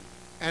should be,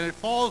 and it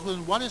falls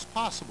within what is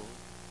possible,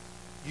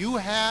 you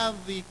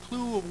have the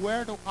clue of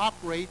where to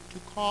operate to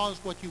cause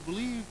what you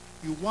believe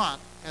you want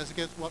as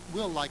against what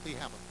will likely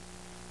happen.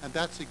 And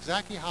that's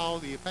exactly how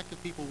the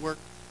effective people work.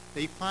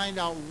 They find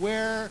out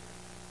where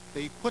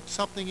they put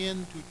something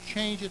in to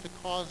change it to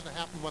cause it to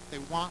happen what they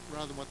want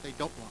rather than what they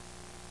don't want.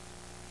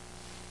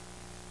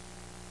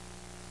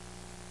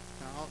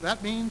 Now,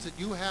 that means that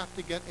you have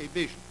to get a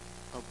vision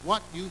of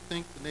what you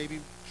think the Navy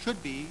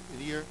should be in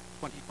the year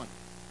 2020.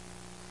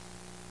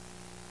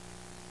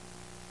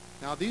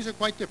 Now, these are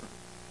quite different.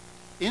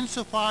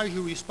 Insofar as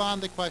you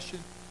respond to the question,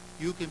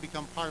 you can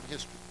become part of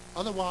history.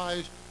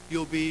 Otherwise,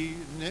 you'll be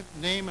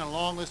name on a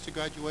long list of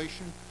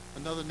graduation,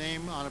 another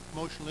name on a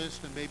promotion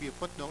list, and maybe a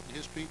footnote in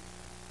history,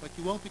 but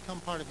you won't become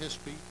part of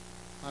history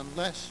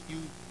unless you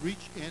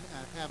reach in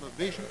and have a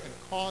vision and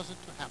cause it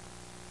to happen.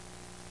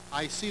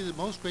 I see that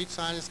most great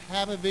scientists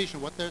have a vision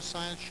of what their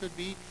science should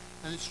be,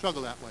 and they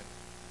struggle that way.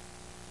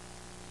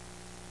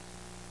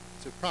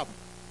 It's a problem.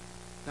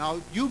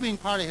 Now, you being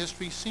part of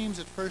history seems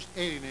at first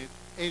alien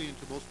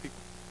to most people.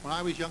 When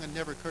I was young, it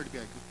never occurred to me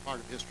I could be part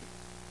of history.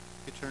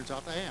 It turns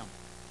out I am.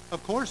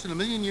 Of course, in a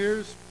million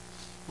years,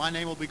 my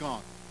name will be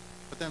gone,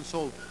 but then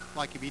so will,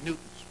 like it'd be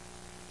Newton's.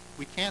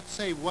 We can't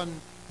say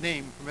one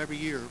name from every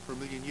year for a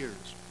million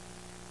years.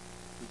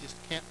 We just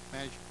can't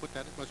manage to put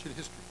that much in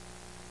history.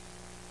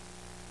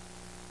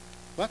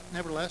 But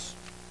nevertheless,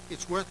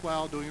 it's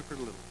worthwhile doing it for a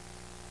little.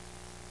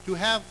 To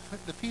have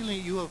the feeling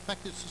that you have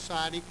affected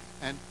society,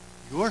 and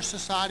your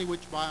society,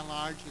 which by and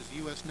large is the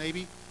U.S.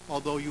 Navy,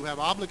 although you have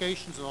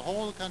obligations to the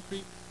whole of the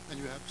country, and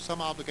you have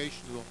some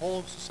obligations to the whole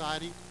of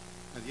society,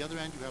 at the other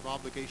end you have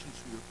obligations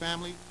to your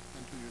family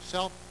and to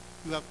yourself.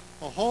 You have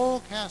a whole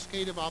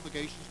cascade of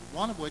obligations,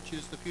 one of which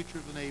is the future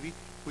of the Navy,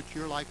 which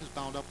your life is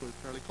bound up with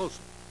fairly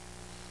closely.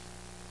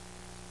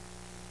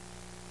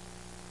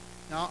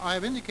 Now, I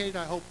have indicated,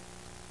 I hope,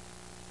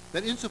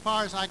 that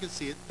insofar as I can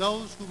see it,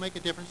 those who make a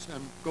difference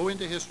and go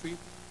into history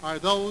are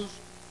those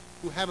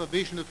who have a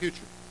vision of the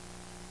future.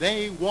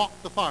 They walk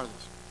the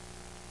farthest.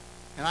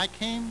 And I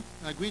came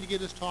and agreed to give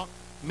this talk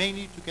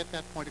mainly to get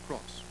that point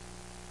across.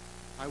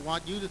 I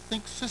want you to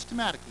think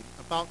systematically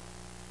about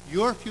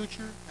your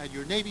future and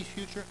your Navy's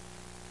future,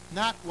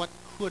 not what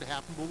could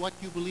happen, but what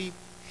you believe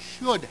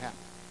should happen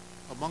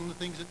among the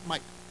things that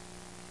might.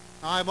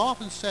 Now, I've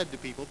often said to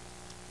people,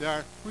 there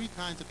are three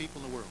kinds of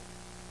people in the world.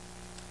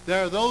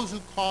 There are those who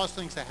cause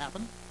things to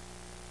happen.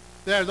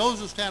 There are those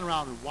who stand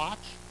around and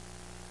watch,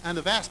 and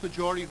the vast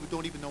majority who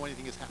don't even know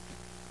anything is happening.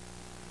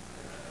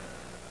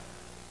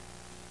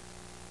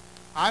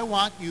 I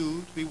want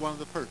you to be one of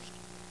the first.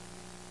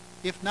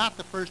 If not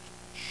the first,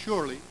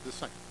 surely the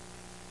second.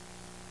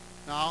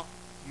 Now,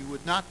 you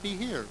would not be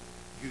here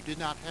if you did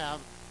not have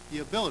the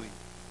ability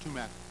to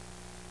matter.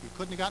 You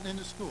couldn't have gotten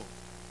into school.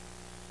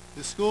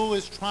 The school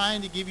is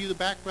trying to give you the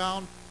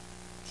background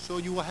so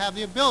you will have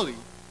the ability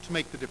to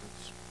make the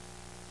difference.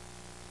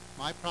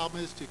 My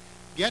problem is to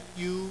get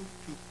you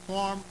to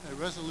form a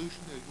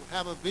resolution that you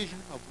have a vision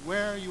of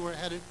where you are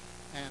headed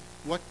and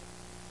what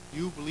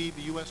you believe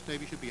the U.S.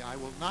 Navy should be. I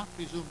will not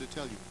presume to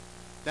tell you.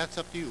 That's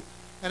up to you.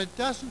 And it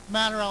doesn't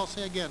matter, I'll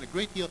say again, a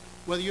great deal,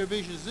 whether your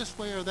vision is this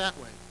way or that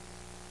way.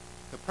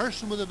 The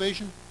person with a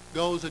vision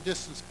goes a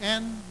distance,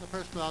 and the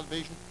person without a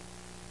vision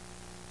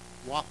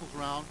waffles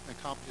around and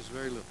accomplishes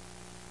very little.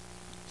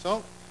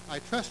 So I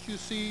trust you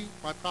see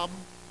my problem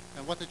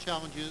and what the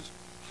challenge is,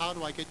 how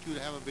do I get you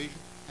to have a vision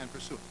and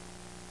pursue it.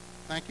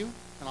 Thank you,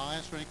 and I'll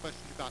answer any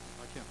questions you got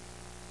if I can.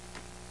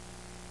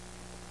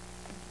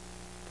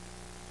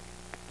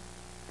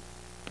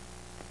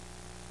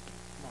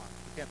 Come on,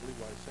 you can't believe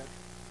what I said.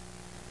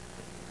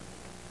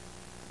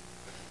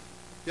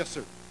 Yes,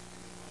 sir.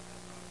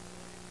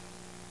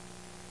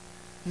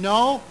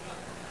 No.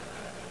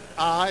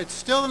 It's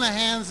still in the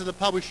hands of the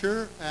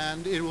publisher,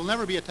 and it will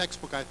never be a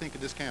textbook, I think,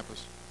 at this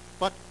campus.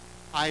 But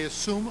I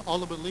assume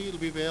ultimately it'll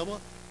be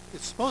available.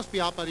 It's supposed to be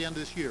out by the end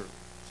of this year,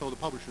 so the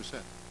publisher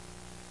said.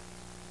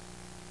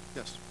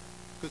 Yes,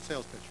 good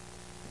sales pitch.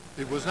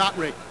 It was not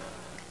rigged.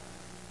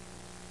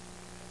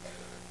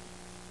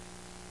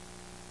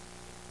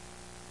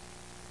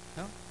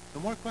 No?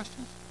 No more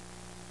questions?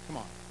 Come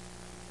on.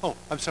 Oh,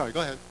 I'm sorry,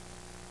 go ahead.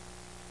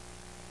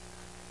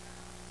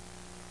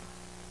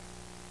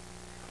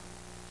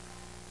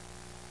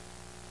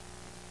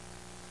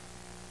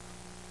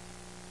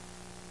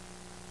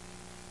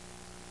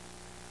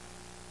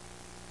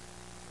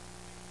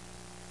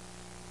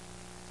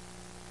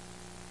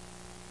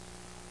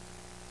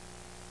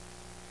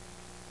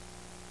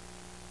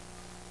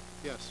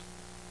 Yes.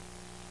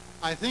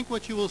 I think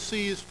what you will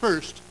see is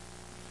first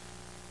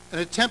an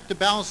attempt to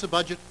balance the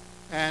budget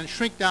and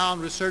shrink down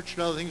research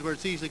and other things where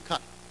it's easily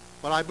cut.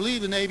 But I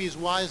believe the Navy is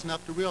wise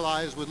enough to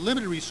realize with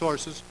limited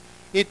resources,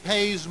 it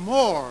pays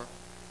more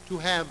to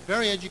have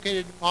very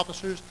educated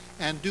officers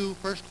and do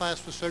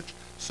first-class research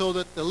so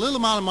that the little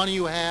amount of money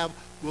you have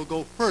will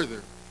go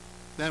further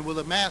than with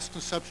a mass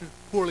consumption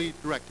poorly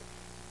directed.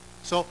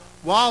 So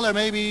while there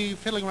may be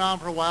fiddling around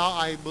for a while,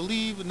 I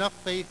believe enough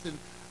faith in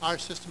our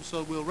system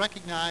so we'll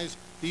recognize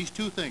these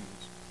two things: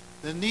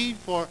 the need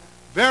for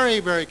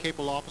very, very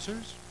capable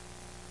officers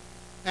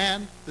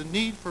and the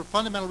need for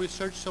fundamental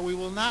research so we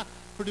will not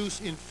produce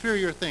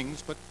inferior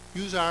things but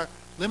use our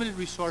limited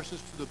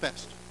resources to the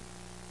best.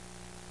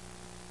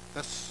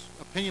 That's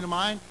an opinion of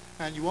mine,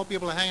 and you won't be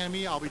able to hang on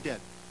me. I'll be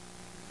dead.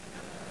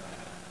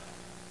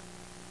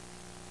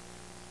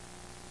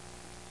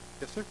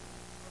 Yes, sir?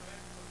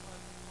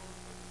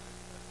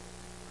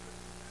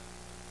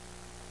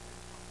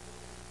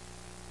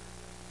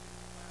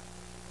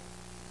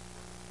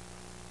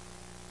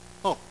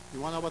 Oh, you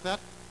want to know about that?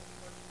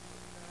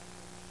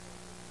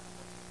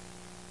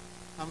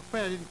 I'm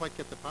afraid I didn't quite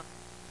get the part.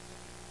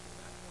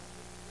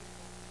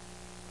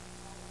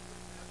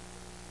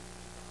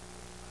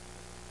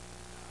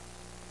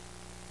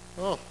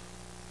 Oh.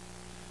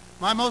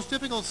 My most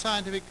difficult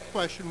scientific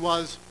question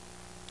was,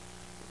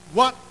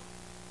 what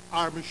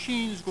are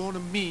machines going to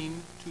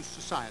mean to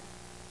society?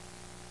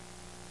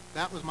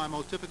 That was my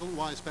most difficult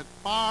one. I spent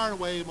far and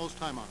away most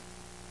time on it.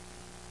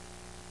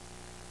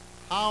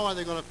 How are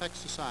they going to affect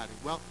society?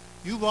 Well,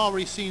 you've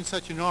already seen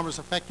such enormous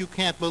effect, you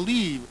can't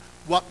believe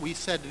what we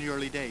said in the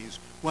early days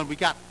when we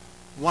got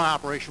one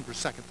operation per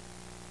second.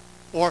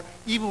 Or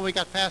even when we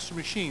got faster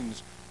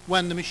machines,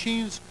 when the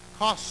machines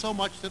cost so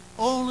much that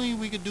only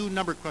we could do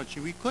number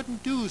crunching. We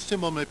couldn't do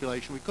symbol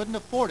manipulation. We couldn't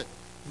afford it.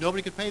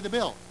 Nobody could pay the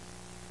bill.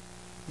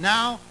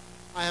 Now,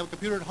 I have a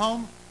computer at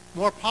home,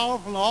 more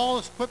powerful than all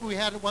this equipment we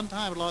had at one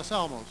time at Los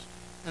Alamos,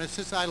 and it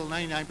sits idle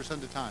 99% of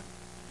the time.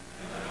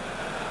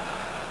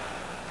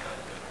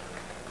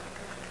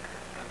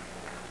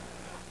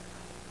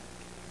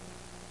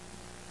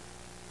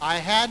 I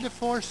had to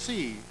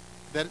foresee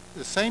that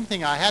the same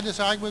thing. I had this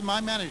argument with my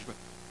management.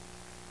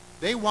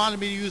 They wanted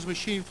me to use the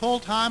machine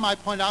full-time. I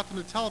pointed out to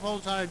them the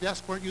telephones on their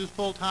desk weren't used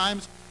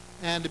full-times.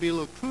 And to be a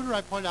little cruder,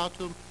 I pointed out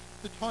to them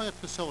the toilet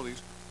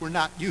facilities were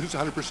not used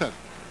 100%.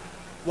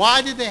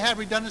 Why did they have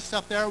redundant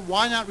stuff there?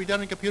 Why not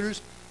redundant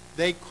computers?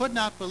 They could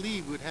not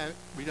believe we'd have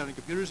redundant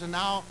computers, and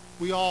now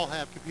we all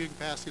have computing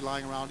capacity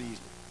lying around easily.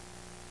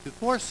 To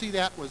foresee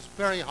that was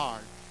very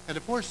hard, and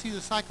to foresee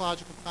the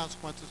psychological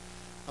consequences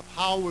of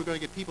how we're going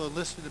to get people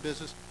enlisted in the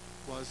business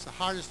was the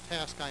hardest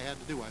task I had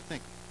to do, I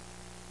think.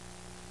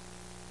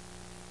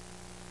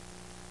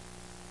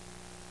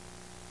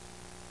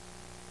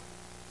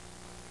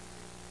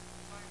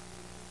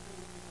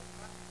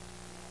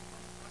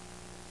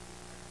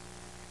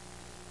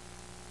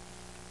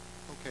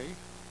 Okay.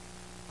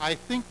 I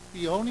think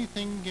the only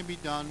thing that can be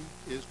done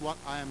is what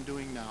I am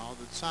doing now,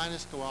 that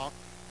scientists go out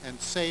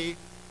and say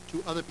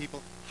to other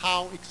people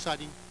how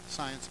exciting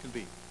science can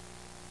be.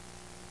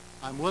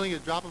 I'm willing at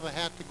the drop of a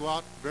hat to go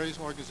out to various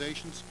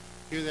organizations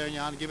here, there, and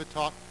yon and give a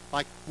talk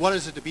like, what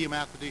is it to be a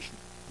mathematician?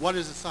 What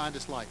is a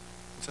scientist like?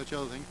 And such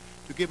other things.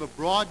 To give a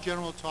broad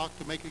general talk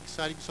to make it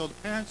exciting so the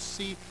parents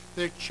see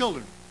their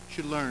children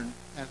should learn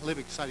and live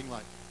an exciting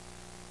life.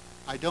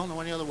 I don't know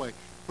any other way.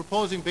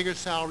 Proposing bigger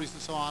salaries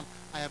and so on,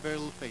 I have very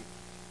little faith.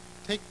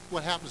 Take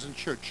what happens in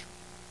church.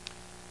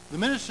 The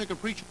minister can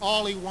preach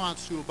all he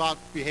wants to about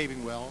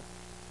behaving well.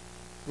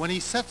 When he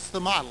sets the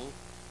model,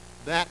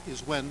 that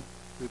is when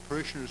the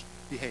parishioners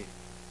behave.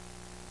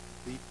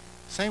 The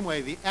same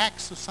way, the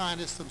acts of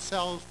scientists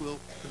themselves will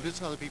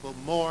convince other people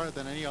more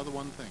than any other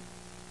one thing.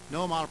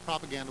 No amount of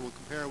propaganda will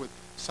compare with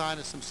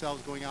scientists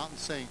themselves going out and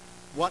saying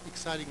what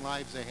exciting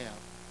lives they have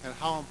and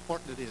how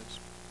important it is.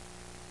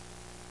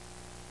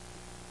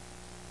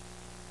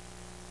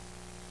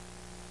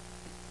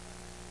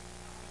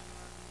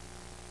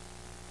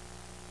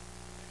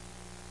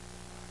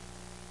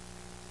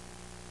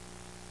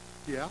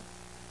 Yeah?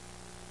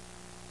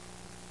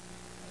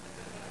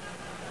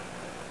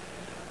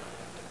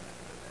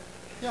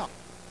 Yeah.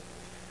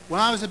 When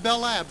I was at Bell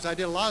Labs, I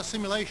did a lot of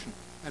simulation,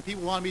 and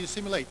people wanted me to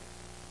simulate.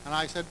 And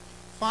I said,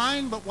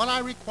 fine, but what I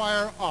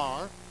require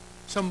are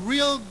some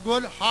real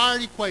good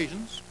hard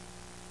equations,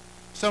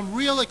 some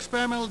real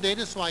experimental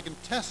data so I can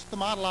test the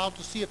model out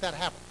to see if that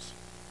happens.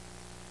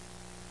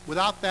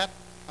 Without that,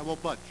 I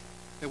won't budge.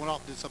 They went off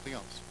and did something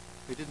else.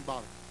 They didn't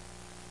bother.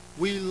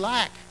 We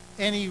lack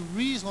any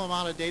reasonable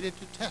amount of data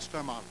to test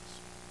our models.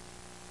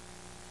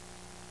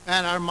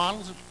 And our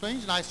models are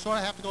strange, and I sort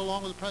of have to go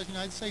along with the President of the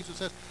United States who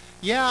says,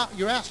 yeah,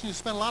 you're asking to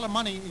spend a lot of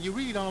money, and you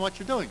really don't know what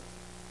you're doing.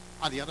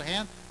 On the other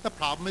hand, the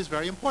problem is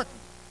very important.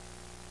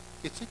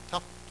 It's a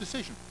tough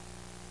decision.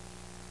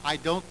 I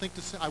don't think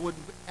I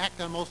wouldn't act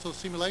on most of those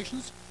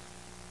simulations.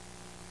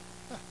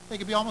 They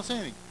could be almost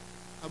anything.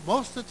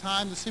 Most of the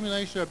time, the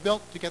simulations are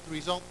built to get the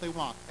result they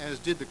want, as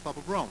did the Club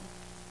of Rome.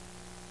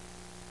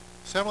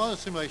 Several other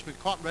simulations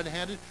were caught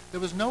red-handed. There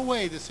was no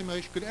way the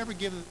simulation could ever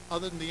give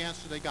other than the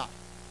answer they got.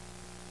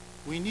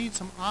 We need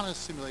some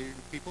honest simulating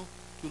people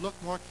to look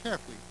more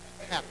carefully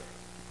at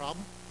the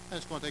problem, and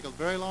it's going to take a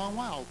very long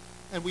while.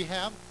 And we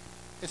have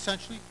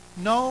essentially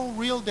no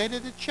real data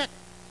to check.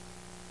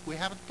 We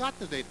haven't got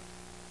the data,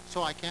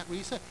 so I can't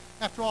really say.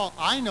 After all,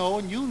 I know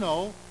and you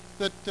know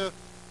that the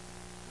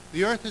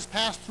Earth has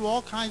passed through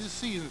all kinds of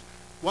seasons.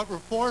 What were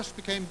forests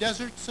became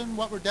deserts, and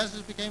what were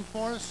deserts became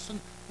forests, and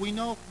we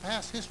know from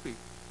past history.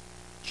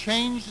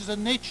 Change is the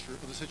nature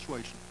of the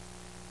situation.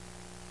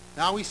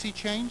 Now we see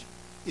change.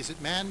 Is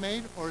it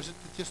man-made, or is it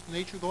just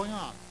nature going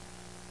on?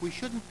 We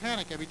shouldn't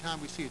panic every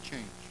time we see a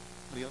change.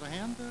 On the other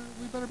hand,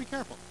 we better be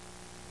careful.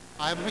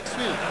 I have a mixed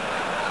feeling.